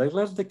good, like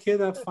let the kid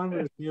have fun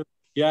with music.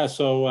 Yeah,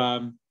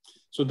 so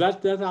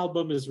that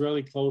album is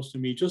really close to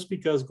me, just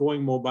because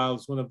Going Mobile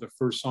is one of the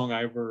first songs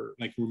I ever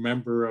like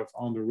remember of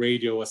on the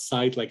radio,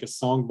 aside like a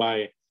song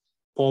by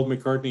Paul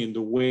McCartney and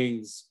the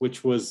Wings,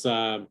 which was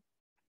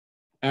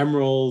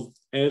Emerald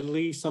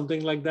Edley,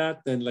 something like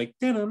that. Then like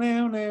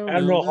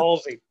Admiral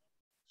Halsey.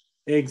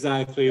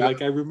 Exactly. Yeah.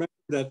 Like I remember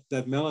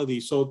that melody.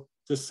 So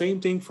the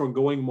same thing for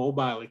Going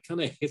Mobile. It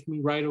kind of hit me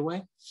right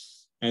away.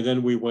 And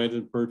then we went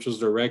and purchased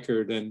the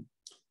record. And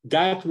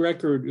that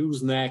record,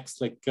 Who's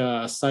Next, like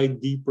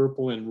aside Deep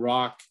Purple and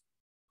Rock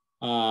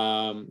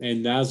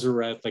and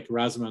Nazareth, like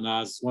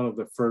Razmanaz, one of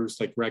the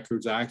first like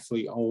records I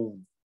actually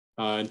own.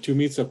 And to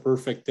me, it's a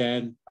perfect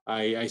 10.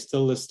 I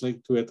still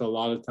listen to it a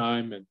lot of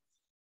time. And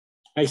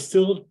I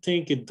still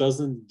think it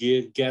doesn't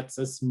get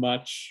as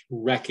much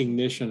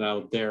recognition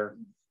out there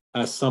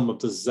as some of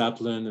the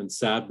Zeppelin and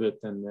Sabbath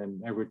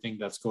and everything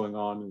that's going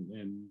on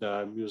in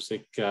the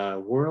music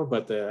world.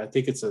 But I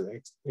think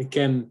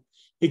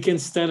it can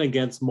stand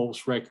against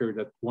most record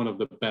at one of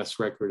the best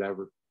record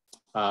ever.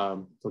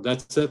 So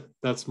that's it.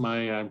 That's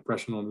my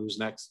impression on Who's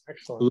Next.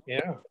 Excellent.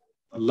 Yeah.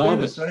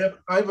 Love it.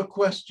 I have a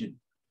question.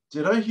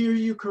 Did I hear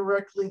you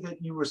correctly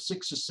that you were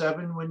 6 or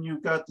 7 when you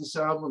got this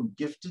album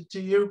gifted to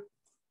you?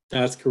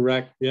 That's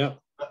correct. Yeah.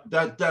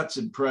 That's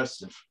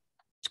impressive.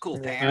 It's cool.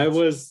 Parents. I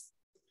was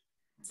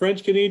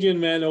French Canadian,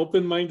 man,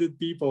 open-minded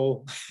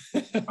people.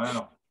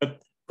 Wow.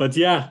 But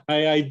yeah,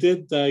 I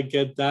did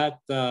get that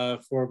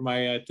for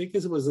my, I think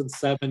it was in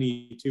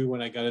 72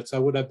 when I got it. So I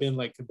would have been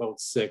like about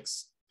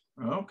 6.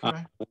 Okay. When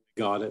I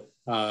got it.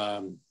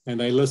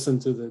 And I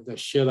listened to the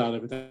shit out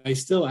of it. I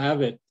still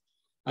have it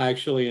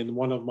actually in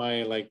one of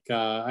my, like,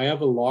 I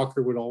have a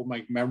locker with all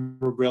my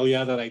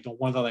memorabilia that I don't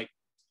want to like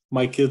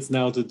my kids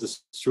now to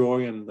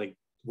destroy and like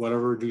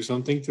whatever, do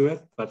something to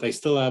it. But I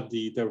still have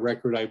the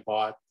record I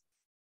bought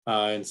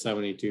in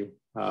 72.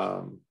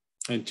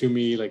 And to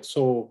me, like,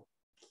 so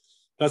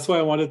that's why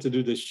I wanted to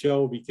do this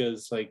show,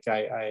 because like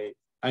I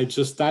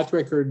just, that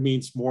record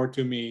means more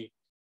to me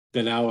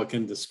than how I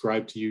can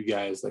describe to you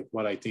guys like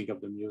what I think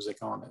of the music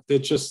on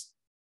it.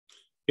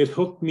 It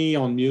hooked me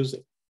on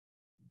music,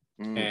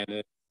 and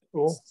it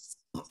Cool.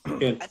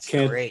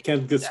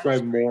 can't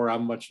describe more how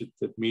much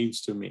it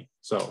means to me.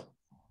 So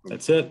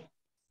that's it.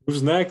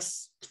 Who's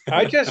next?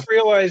 I just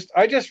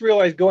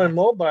realized going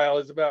mobile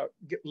is about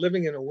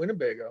living in a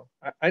Winnebago.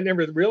 I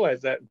never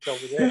realized that until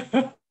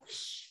today.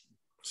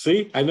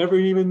 See, I never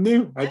even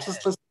knew. I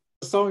just listen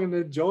to the song and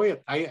enjoy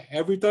it.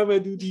 Every time I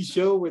do these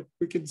show with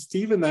freaking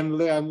Steven, I'm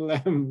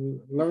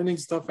learning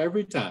stuff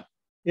every time.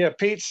 Yeah,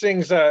 Pete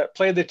sings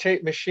Play the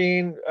Tape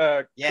Machine,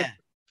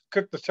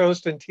 cook the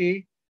toast and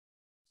tea.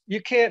 You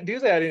can't do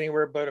that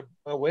anywhere but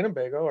a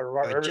Winnebago or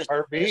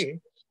RV.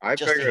 I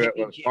figured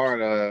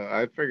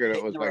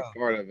it was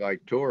part of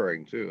like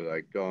touring too,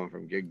 like going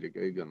from gig to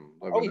gig and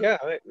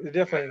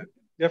definitely,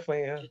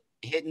 yeah.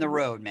 Hitting the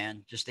road,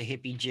 man. Just a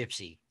hippie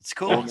gypsy. It's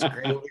cool. It's a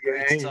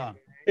great song.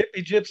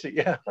 Hippie gypsy,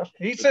 yeah.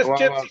 He says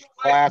gypsy.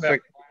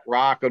 Classic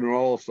rock and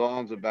roll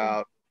songs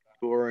about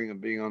touring and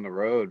being on the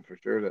road, for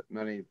sure, that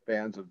many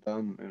bands have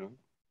done,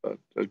 but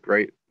it's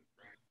great.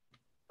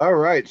 All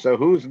right, so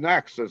who's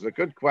next is a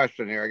good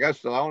question here. I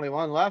guess the only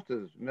one left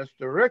is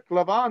Mr. Rick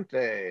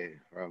Levante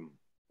from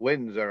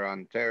Windsor,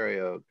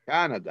 Ontario,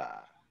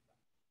 Canada.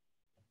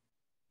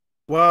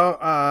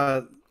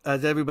 Well,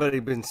 as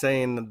everybody's been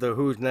saying, the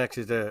Who's Next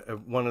is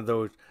one of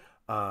those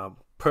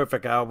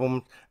perfect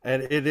albums,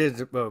 and it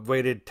is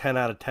rated 10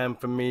 out of 10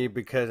 for me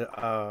because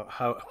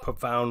how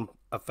profound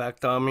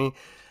effect on me.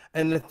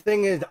 And the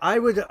thing is, I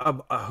was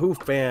a Who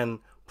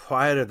fan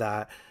prior to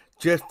that,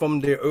 just from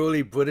the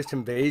early British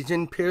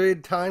invasion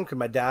period time, because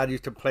my dad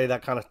used to play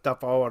that kind of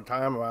stuff all the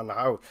time around the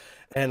house.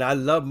 And I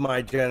love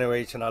My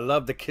Generation. I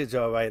love The Kids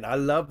Are Right. I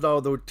loved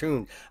all those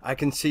tunes. I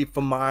Can See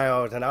for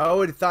Miles. And I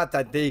always thought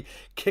that they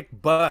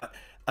kicked butt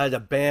as a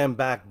band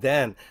back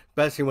then,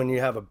 especially when you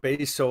have a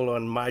bass solo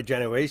in My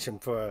Generation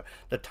for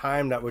the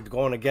time that was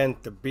going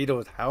against the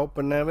Beatles' Help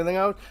and everything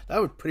else. That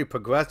was pretty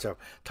progressive.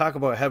 Talk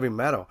about heavy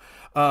metal.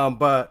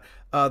 But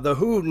the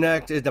Who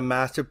Next is a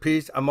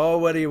masterpiece. I'm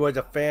already was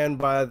a fan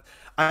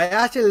I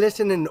actually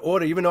listened in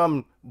order, even though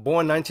I'm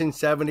born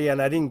 1970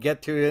 and I didn't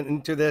get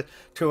into this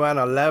to around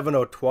 11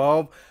 or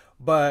 12.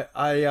 But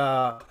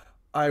I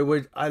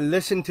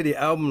listened to the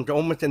albums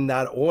almost in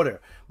that order.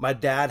 My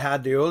dad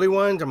had the early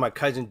ones, and my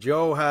cousin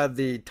Joe had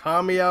the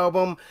Tommy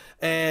album,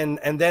 and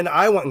then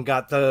I went and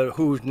got the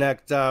Who's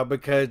Next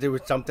because it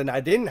was something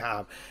I didn't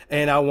have,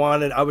 and I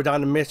was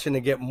on a mission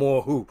to get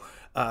more Who.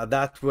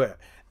 That's where.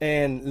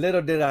 And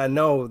little did I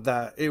know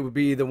that it would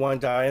be the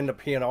ones that I end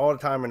up hearing all the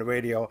time on the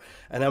radio.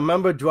 And I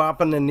remember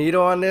dropping the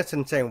needle on this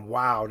and saying,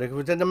 wow, this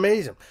was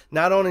amazing.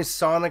 Not only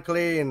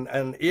sonically and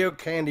an ear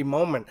candy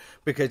moment,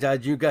 because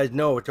as you guys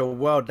know, it's a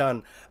well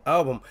done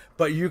album,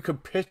 but you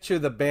could picture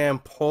the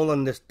band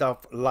pulling this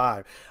stuff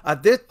live.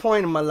 At this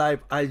point in my life,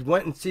 I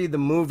went and see the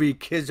movie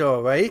Kids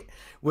Are Right,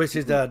 which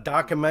is a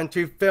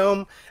documentary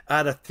film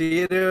at a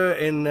theater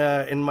in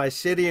my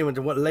city. It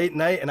was late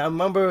night. And I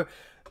remember,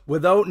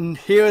 without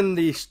hearing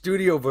the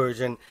studio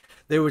version,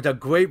 there was a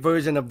great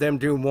version of them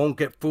doing Won't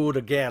Get Fooled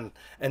Again,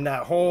 and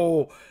that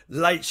whole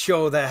light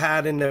show that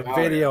had in the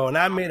video. And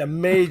that made a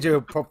major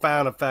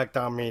profound effect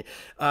on me,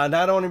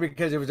 not only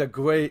because it was a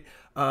great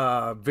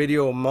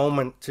video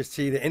moment to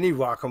see any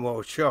rock and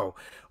roll show,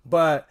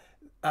 but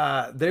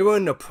they were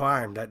in the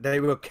prime, that they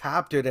were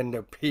captured in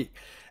their peak.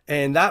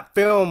 And that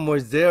film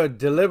was there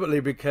deliberately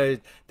because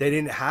they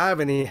didn't have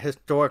any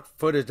historic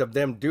footage of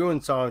them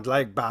doing songs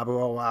like Baba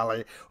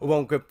O'Reilly or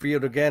Won't Get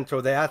Fooled Again.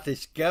 So they actually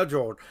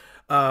scheduled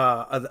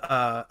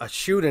a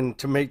shooting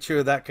to make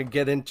sure that could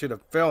get into the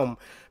film,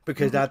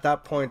 because at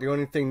that point the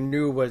only thing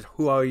new was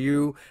Who Are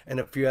You and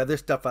a few other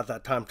stuff at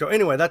that time. So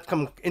anyway, that's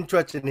some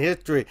interesting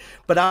history.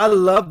 But I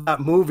love that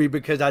movie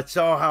because I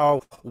saw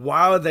how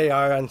wild they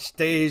are on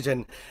stage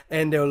and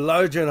they're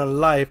larger than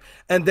life.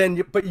 And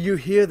then, but you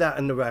hear that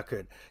in the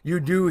record. You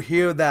do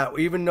hear that,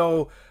 even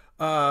though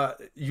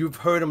you've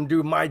heard them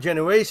do My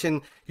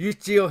Generation, you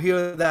still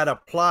hear that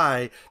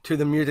apply to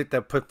the music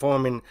they're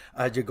performing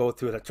as you go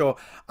through that. So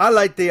I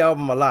like the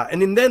album a lot.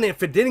 And then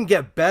if it didn't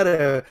get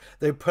better,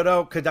 they put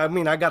out, because I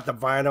mean, I got the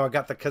vinyl, I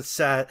got the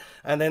cassette,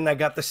 and then I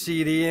got the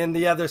CD and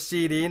the other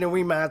CD, and then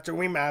we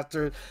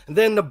mastered. And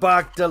then the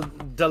box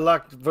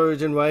deluxe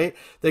version, right?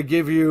 They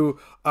give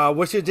you,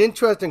 which is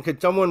interesting because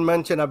someone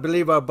mentioned, I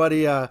believe our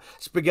buddy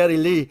Spaghetti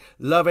Lee,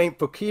 Love Ain't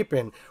For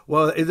Keeping.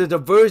 Well, it is a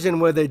version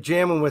where they're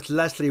jamming with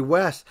Leslie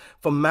West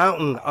from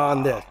Mountain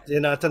on this. You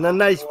know, it's a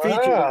nice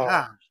feature to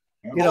have.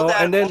 You know,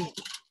 and then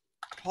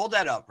hold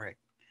that up, Rick.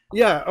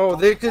 Yeah. Oh,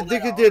 they could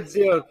it's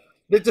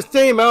the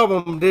same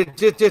album. They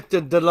just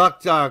the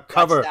deluxe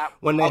cover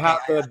when they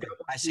have the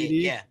I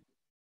see it.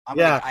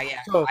 Yeah. I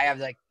have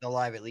like the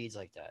Live at Leeds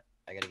like that.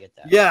 I gotta get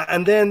that. Yeah,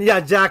 and then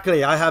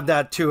exactly. I have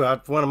that too.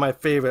 One of my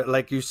favorite,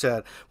 like you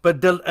said. But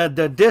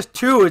the disc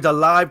 2 is a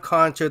live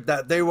concert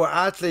that they were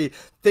actually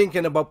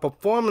thinking about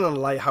performing on a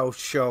Lighthouse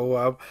show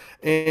of,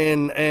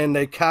 and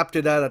they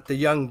captured that at the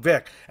Young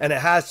Vic, and it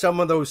has some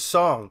of those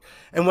songs.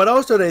 And what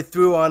also they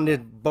threw on this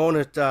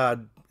bonus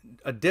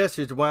a disc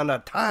is around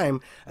that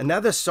time,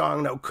 another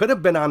song that could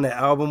have been on the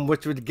album,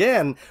 which would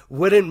again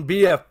wouldn't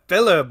be a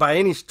filler by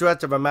any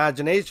stretch of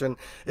imagination,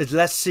 is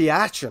Let's See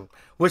Action,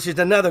 which is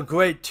another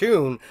great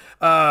tune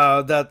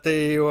that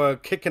they were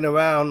kicking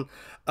around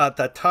at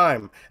that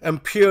time.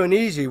 And Pure and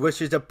Easy,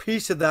 which is a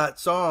piece of that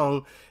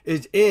song,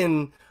 is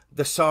in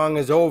The Song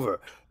Is Over.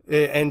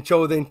 And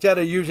so instead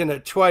of using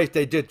it twice,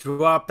 they just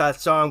dropped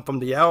that song from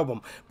the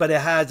album. But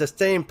it has the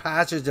same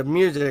passage of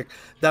music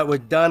that was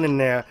done in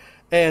there.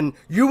 And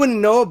you wouldn't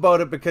know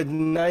about it because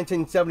in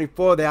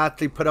 1974, they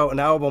actually put out an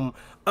album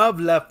of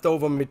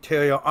leftover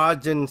material,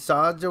 Arjun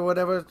Saj or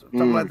whatever,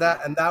 something like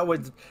that. And that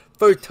was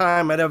first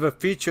time I'd ever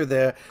featured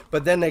there.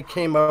 But then they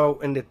came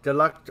out in the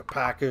deluxe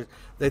package.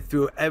 They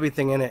threw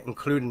everything in it,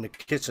 including the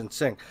kitchen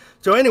sink.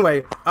 So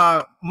anyway,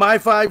 my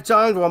 5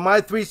 songs, well, my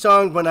 3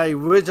 songs when I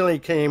originally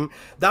came,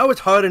 that was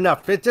hard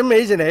enough. It's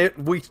amazing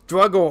we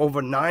struggle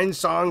over 9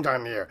 songs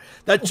on here.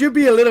 That should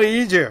be a little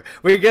easier.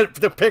 We get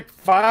to pick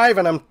 5,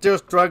 and I'm still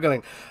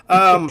struggling.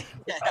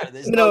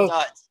 There's no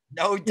duds.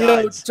 No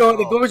duds. So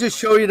it goes to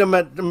show you the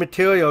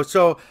material.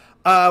 So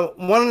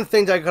one of the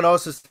things I could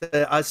also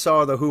say, I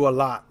saw The Who a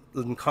lot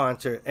in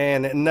concert,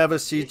 and it never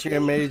ceased to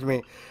amaze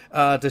me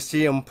to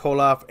see him pull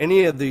off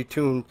any of the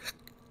tunes.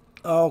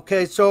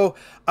 Okay, so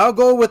I'll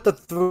go with the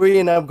 3,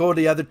 and I'll go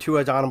the other 2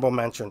 as honorable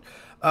mention.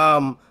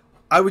 I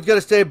was gonna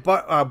say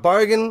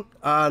Bargain,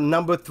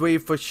 number 3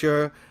 for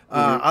sure.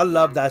 I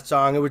love that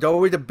song. It was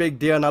always a big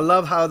deal, and I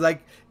love how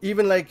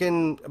even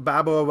in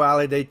Balboa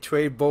Valley they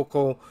trade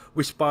vocal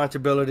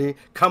responsibility,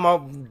 come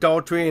out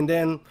Daltrey, and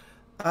then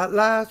at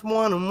last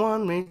one and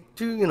one me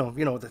two, you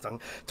know the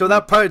song. So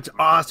that part's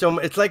awesome.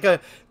 It's like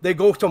they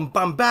go so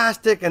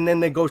bombastic and then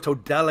they go so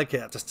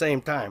delicate at the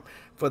same time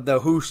for the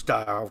Who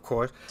style, of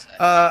course.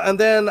 And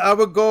then I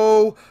would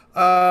go.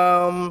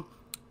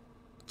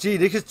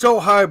 This is so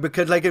hard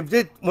because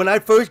when I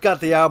first got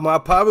the album, I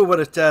probably would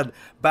have said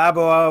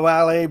Balboa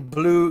Valley,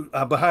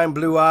 Behind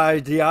Blue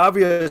Eyes, the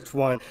obvious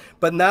one.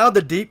 But now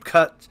the deep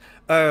cuts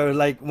are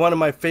one of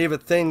my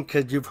favorite things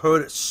because you've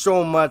heard it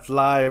so much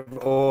live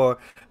or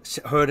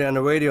heard it on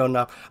the radio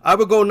enough. I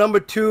would go number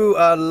 2,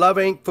 Love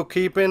Ain't For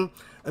Keeping,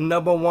 and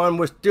number 1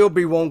 would still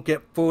be Won't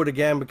Get Fooled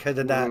Again because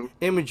of that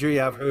imagery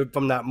I've heard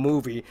from that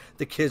movie,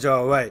 The Kids Are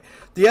Alright.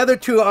 The other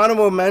 2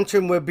 honorable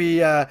mention would be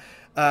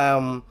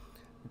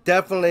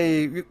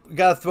definitely, you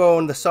gotta throw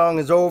in The Song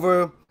Is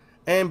Over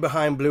and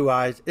Behind Blue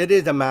Eyes. It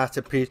is a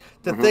masterpiece.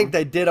 To think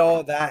they did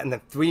all that in the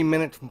 3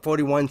 minutes and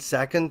 41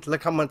 seconds,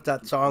 look how much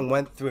that song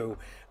went through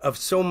of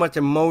so much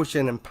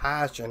emotion and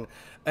passion,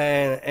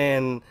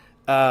 and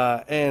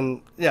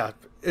yeah,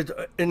 it's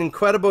an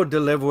incredible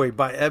delivery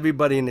by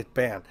everybody in this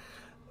band.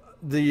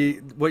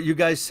 What you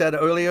guys said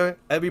earlier,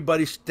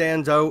 everybody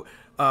stands out.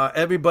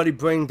 Everybody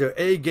brings their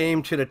A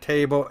game to the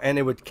table, and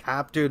it was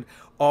captured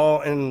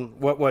all in,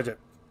 what was it,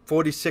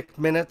 46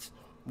 minutes,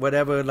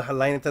 whatever the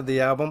length of the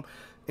album.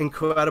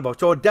 Incredible.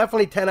 So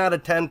definitely 10 out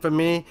of 10 for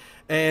me.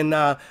 And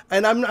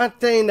I'm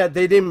not saying that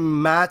they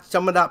didn't match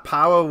some of that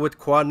power with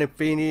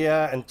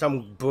Quadrophenia and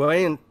some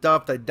brilliant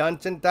stuff they done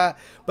since that,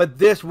 but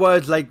this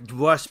was like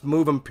Rush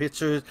Moving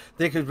Pictures.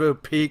 This was real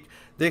peak.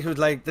 This was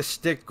like the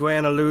Styx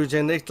Grand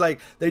Illusion. It's like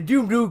they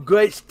do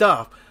great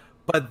stuff,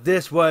 but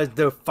this was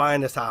the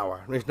finest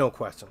hour. There's no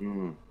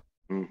question.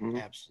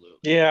 Absolutely.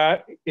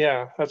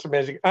 Yeah, that's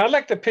amazing. I'd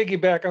like to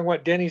piggyback on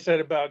what Denny said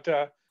about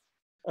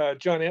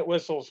John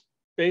Entwistle's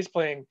bass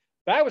playing.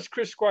 That was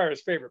Chris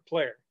Squire's favorite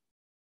player.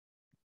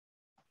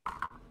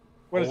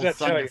 What does that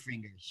tell you?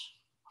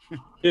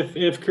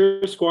 If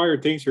Chris Squire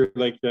thinks you're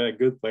a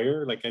good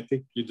player, I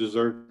think you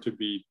deserve to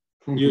be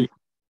you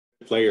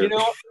player.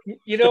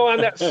 You know, on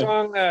that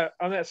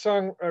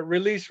song,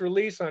 Release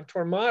on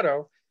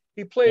Tormato,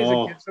 he plays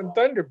a Gibson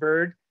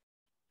Thunderbird,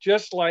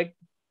 just like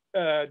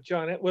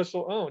John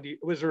Entwistle owned. It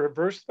was a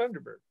reverse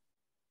Thunderbird.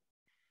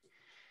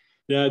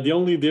 Yeah, the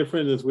only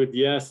difference is with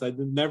I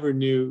never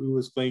knew who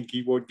was playing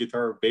keyboard,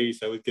 guitar, or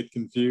bass. I would get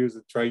confused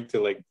and trying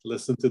to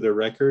listen to the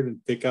record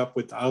and pick up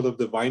out of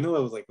the vinyl. I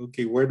was like,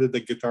 okay, where did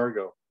the guitar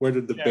go? Where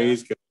did the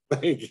bass go?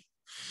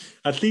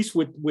 At least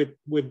with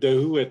the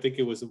Who, I think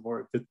it was a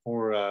bit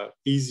more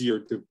easier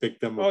to pick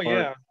them apart.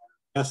 Yeah.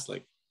 That's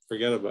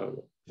forget about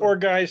it. 4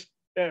 guys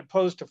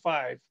opposed to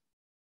 5.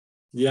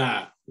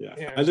 Yeah.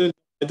 I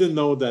didn't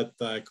know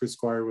that Chris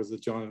Squire was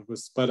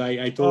but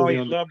I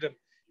totally loved him.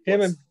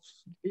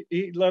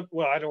 He loved.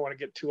 Well, I don't want to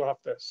get too off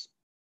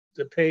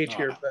the page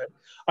here, but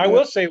I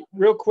will say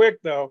real quick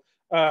though,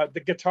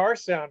 the guitar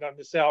sound on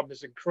this album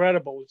is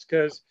incredible. It's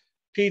because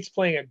Pete's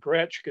playing a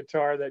Gretsch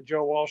guitar that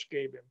Joe Walsh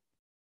gave him.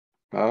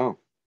 Oh,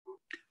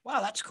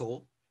 wow, that's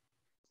cool.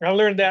 I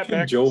learned that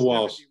back. Joe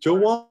Walsh. Joe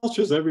Walsh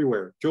is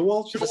everywhere. Joe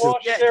Walsh is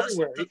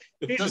everywhere.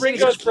 He's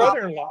Ringo's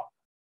brother-in-law.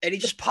 And he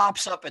just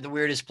pops up at the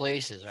weirdest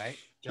places, right?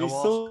 Joe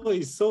Walsh.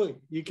 He's so,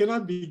 you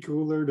cannot be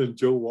cooler than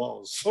Joe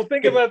Walsh. Well,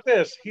 think about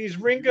this. He's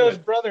Ringo's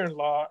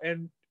brother-in-law,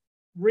 and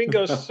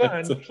Ringo's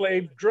son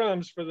played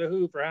drums for the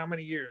Who for how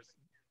many years?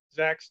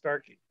 Zach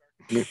Starkey.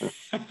 Yeah.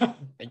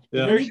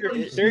 There's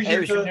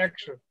your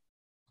connection.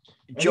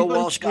 Joe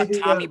Walsh got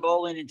Tommy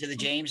Bolin into the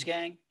James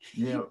Gang.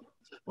 Yeah.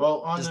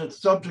 Well, on the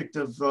subject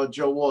of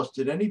Joe Walsh,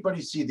 did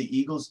anybody see the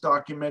Eagles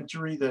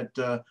documentary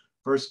that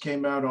first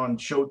came out on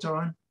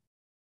Showtime?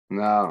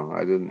 No,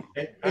 I didn't.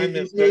 It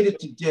made it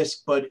to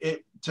disc, but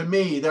to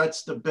me,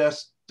 that's the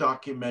best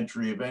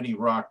documentary of any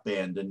rock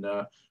band. And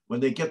when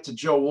they get to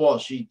Joe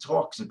Walsh, he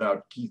talks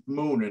about Keith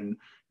Moon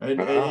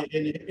and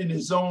in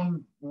his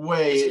own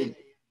way,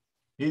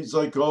 he's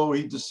like, oh,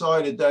 he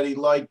decided that he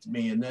liked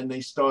me. And then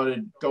they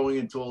started going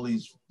into all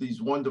these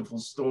wonderful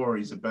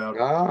stories about,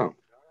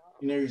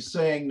 he's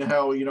saying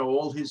how,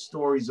 all his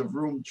stories of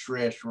room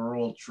trash were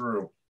all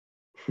true.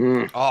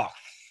 Oh,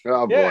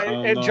 boy. Yeah,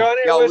 and John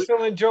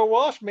Entwistle and Joe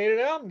Walsh made an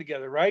album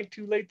together, right?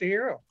 Too Late to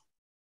Hero.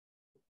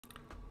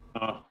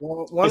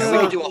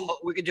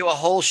 We could do a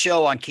whole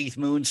show on Keith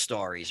Moon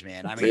stories,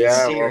 man. I mean,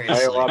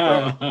 seriously.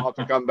 I'll have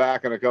to come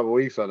back in a couple of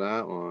weeks on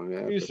that one.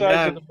 Yeah. Two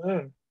sides of the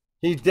moon.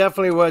 He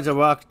definitely was a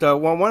rock star.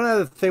 Well, one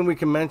other thing we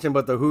can mention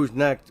about the Who's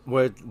Next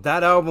was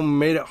that album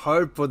made it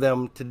hard for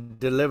them to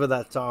deliver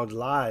that song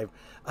live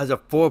as a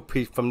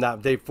four-piece from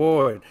that day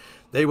forward.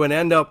 They would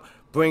end up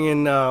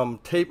bringing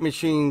tape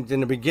machines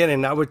in the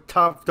beginning. That was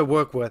tough to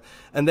work with.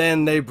 And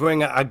then they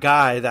bring a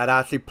guy that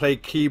actually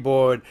played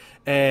keyboard,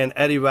 and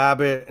Eddie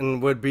Rabbitt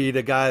and would be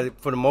the guy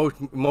for the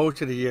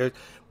most of the years.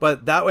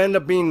 But that would end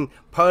up being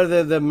part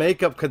of the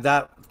makeup, because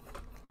that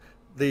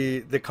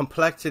the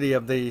complexity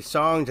of the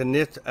songs in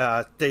this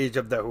stage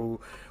of the Who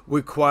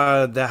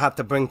required they have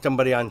to bring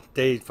somebody on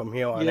stage from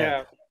here on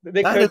in.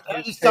 That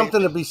is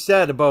something to be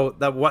said about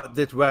that, what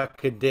this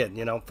record did,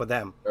 for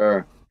them.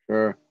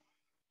 Sure.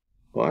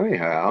 Well,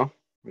 anyhow,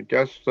 I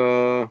guess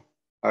I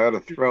ought to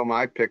throw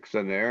my picks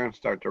in there and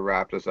start to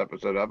wrap this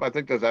episode up. I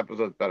think this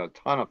episode's been a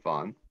ton of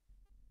fun.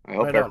 I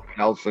hope everyone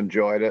else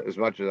enjoyed it as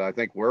much as I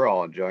think we're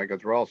all enjoying it,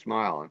 because we're all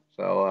smiling.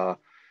 So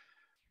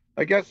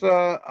I guess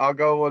I'll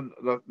go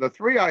with the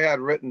three I had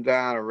written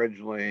down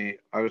originally.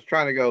 I was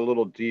trying to go a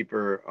little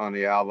deeper on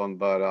the album,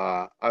 but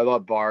I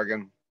love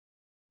Bargain.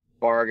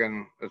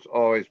 Bargain has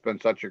always been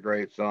such a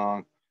great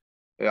song.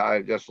 Yeah,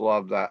 I just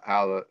love that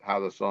how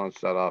the song's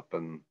set up,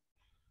 and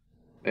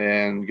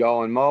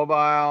Going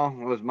Mobile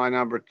was my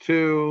number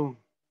 2.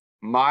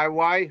 My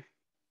Wife,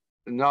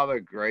 another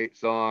great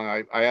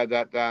song. I had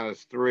that down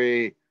as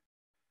 3.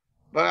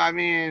 But I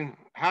mean,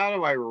 how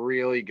do I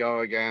really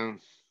go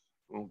against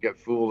We'll Get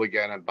Fooled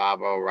Again and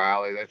Bob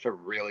O'Reilly? That should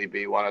really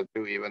be one of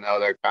 2, even though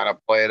they're kind of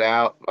played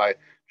out. I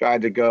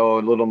tried to go a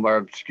little more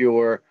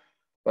obscure,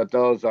 but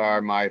those are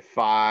my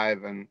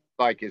 5. And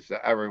like you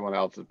said, everyone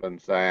else has been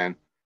saying,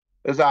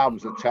 this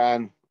album's a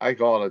 10. I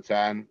call it a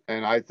 10.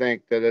 And I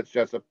think that it's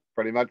just a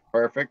pretty much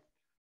perfect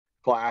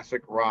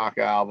classic rock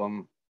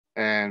album,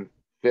 and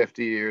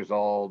 50 years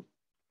old,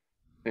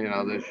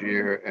 this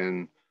year.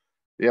 And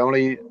the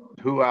only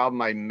Who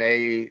album I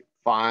may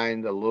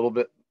find a little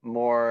bit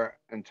more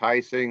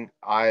enticing,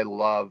 I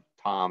love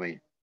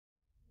Tommy.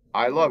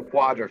 I love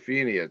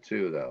Quadrophenia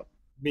too, though.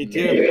 Me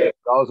too.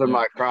 Those are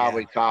my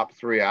probably top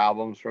 3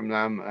 albums from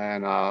them.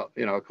 And,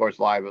 of course,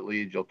 Live at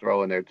Leeds you'll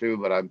throw in there too,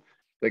 but I'm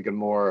thinking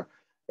more.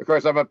 Of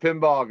course, I'm a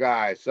pinball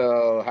guy,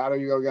 so how do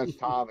you go against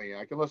Tommy?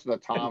 I can listen to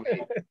Tommy.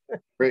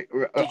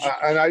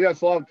 And I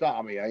just love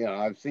Tommy.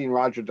 I've seen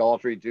Roger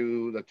Daltrey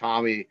do the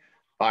Tommy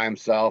by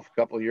himself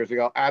a couple of years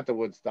ago at the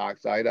Woodstock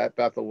site at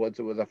Bethel Woods.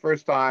 It was the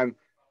first time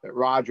that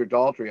Roger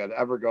Daltrey had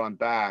ever gone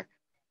back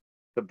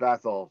to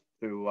Bethel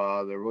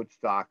to the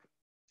Woodstock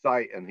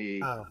site, and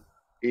the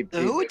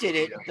Who did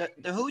it.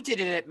 The Who did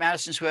it at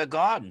Madison Square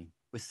Garden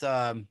with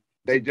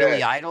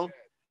Billy Idol.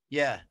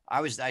 Yeah,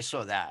 I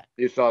saw that.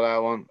 You saw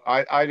that one?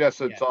 I just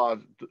saw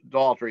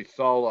Daltrey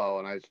solo,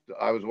 and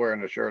I was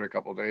wearing a shirt a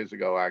couple of days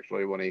ago,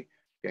 actually, when he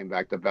came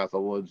back to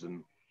Bethel Woods,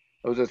 and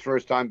it was his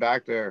first time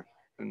back there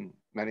in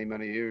many,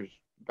 many years,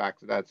 back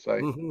to that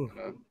site.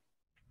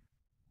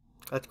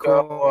 That's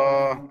cool.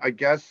 So I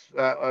guess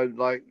I'd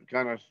like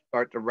kind of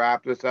start to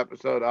wrap this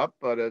episode up,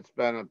 but it's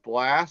been a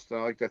blast.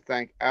 I'd like to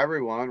thank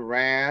everyone,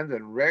 Rand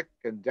and Rick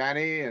and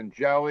Denny and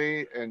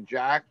Joey and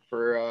Jack,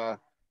 for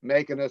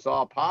making this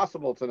all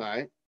possible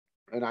tonight.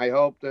 And I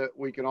hope that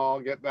we can all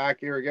get back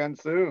here again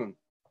soon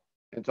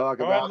and talk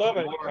about. I love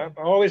it.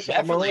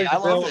 I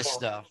love this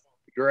stuff.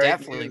 Great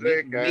definitely.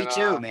 Music, me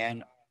too,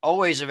 man.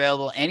 Always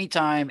available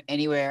anytime,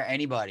 anywhere,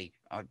 anybody.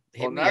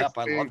 Hit me up.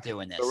 I love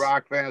doing this. The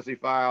Rock Fantasy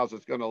Files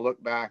is going to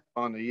look back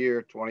on the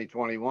year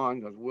 2021,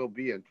 because we'll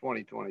be in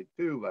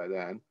 2022 by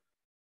then.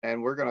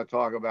 And we're going to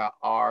talk about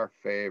our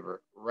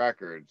favorite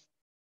records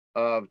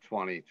of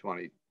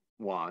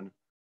 2021.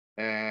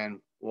 And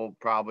we'll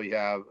probably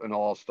have an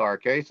all-star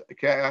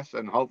cast,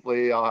 and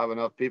hopefully I'll have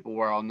enough people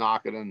where I'll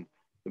knock it into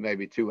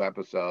maybe 2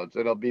 episodes.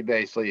 It'll be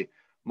basically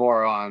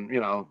more on,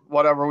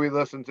 whatever we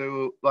listened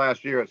to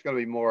last year. It's going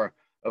to be more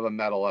of a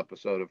metal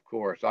episode, of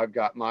course. I've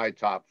got my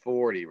top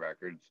 40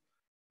 records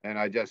And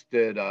I just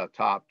did a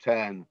top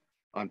 10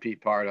 on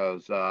Pete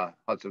Pardo's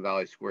Hudson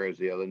Valley Squares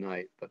the other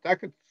night, but that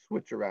could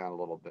switch around a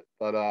little bit.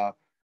 But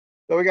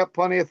so we got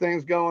plenty of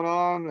things going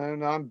on,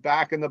 and I'm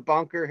back in the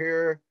bunker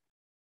here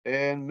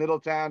in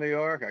Middletown, New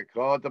York. I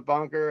call it the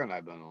bunker, and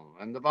I've been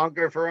in the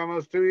bunker for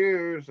almost 2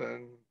 years,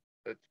 and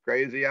it's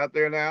crazy out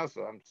there now,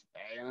 so I'm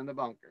staying in the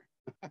bunker.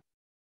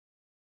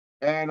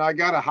 And I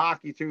got a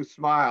hockey tooth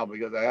smile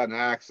because I had an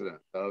accident.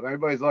 So if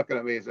anybody's looking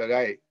at me and said,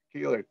 "Hey,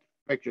 Keeler,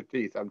 fix your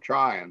teeth," I'm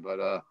trying,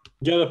 but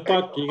you got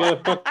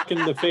a fuck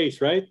in the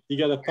face, right? You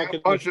got a fuck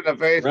in the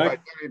face by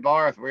Jimmy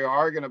Barth. We were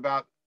arguing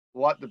about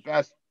what the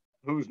best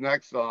Who's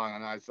Next song,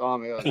 and I saw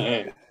him the other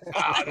day.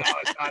 Oh no,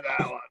 it's not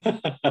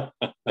that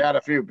one. Had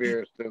a few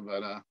beers too,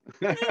 but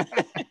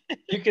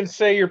You can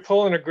say you're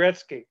pulling a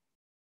Gretzky.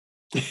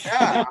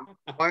 yeah,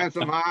 I'm playing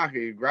some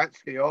hockey.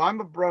 Gretzky. Oh, I'm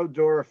a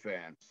Brodeur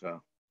fan,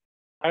 so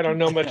I don't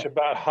know much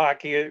about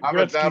hockey. I'm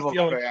a Devils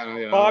fan.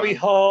 You know. Bobby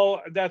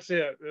Hall. That's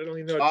it. I don't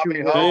even know.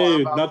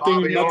 Hey,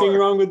 nothing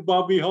wrong with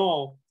Bobby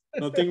Hall.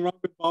 Nothing wrong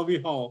with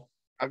Bobby Hall.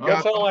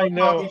 That's all I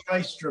know. Bobby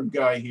Nystrom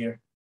guy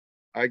here.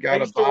 I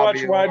used to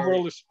watch Wide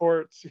World of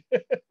Sports.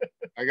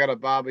 I got a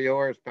Bobby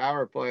Orr's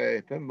power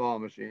play pinball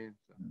machine.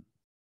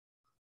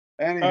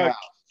 Anyhow,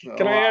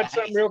 can I add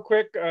something real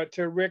quick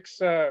to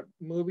Rick's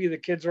movie, The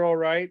Kids Are All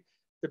Right?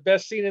 The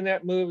best scene in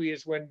that movie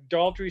is when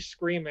Daltrey's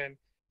screaming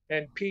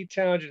and Pete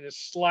Townshend is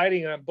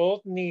sliding on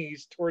both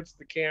knees towards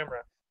the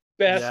camera.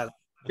 Best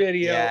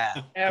video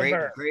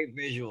ever. Great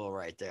visual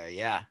right there.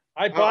 Yeah.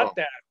 I bought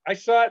that. I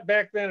saw it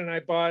back then and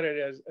I bought it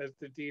as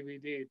the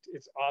DVD.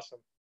 It's awesome.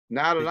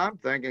 Now that I'm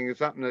thinking of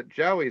something that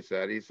Joey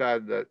said, he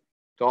said that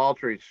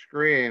Daltrey's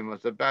scream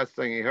was the best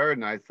thing he heard,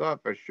 and I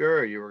thought for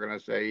sure you were going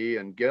to say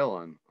Ian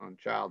Gillan on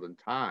Child in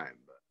Time.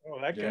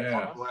 But, that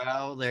guy.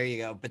 Well, there you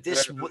go. But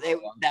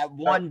that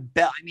one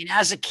bell. I mean,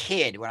 as a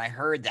kid, when I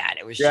heard that,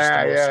 it was just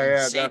the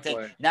most insane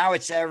thing. Now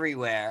it's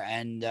everywhere,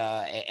 and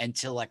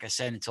until, like I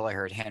said, until I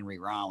heard Henry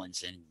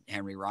Rollins, and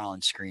Henry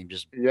Rollins' scream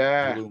just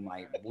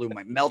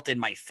melted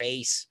my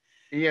face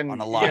on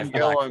a live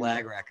Black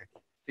Flag record.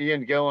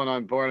 Ian Gillan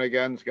on Born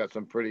Again's got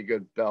some pretty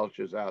good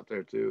belches out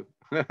there too.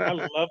 I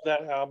love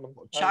that album.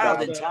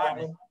 Child in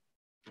Time.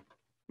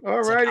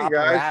 All righty,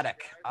 guys.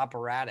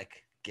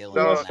 Operatic.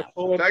 Gillan.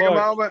 So take a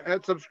moment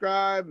and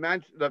subscribe.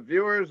 Mention the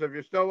viewers, if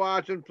you're still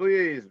watching,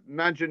 please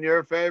mention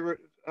your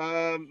favorite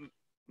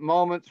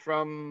moments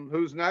from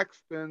Who's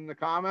Next in the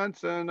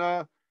comments,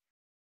 and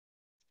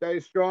stay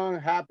strong.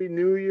 Happy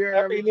New Year.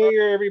 Happy New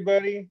Year,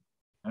 everybody.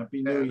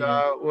 Happy New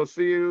Year. We'll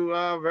see you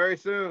very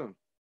soon.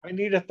 I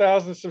need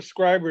 1,000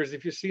 subscribers.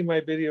 If you see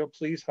my video,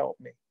 please help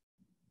me.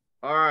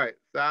 All right,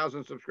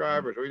 1,000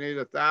 subscribers. We need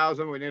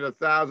 1,000. We need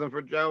 1,000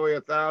 for Joey,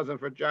 1,000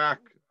 for Jack.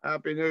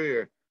 Happy New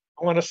Year.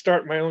 I want to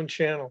start my own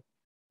channel.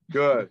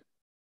 Good.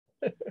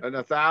 And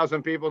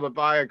 1,000 people to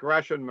buy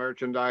aggression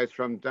merchandise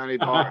from Denny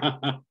Barr.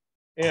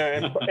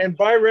 Yeah, and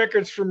buy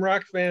records from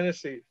Rock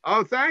Fantasy.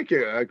 Oh, thank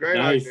you. A great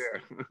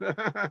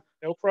idea.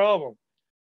 No problem.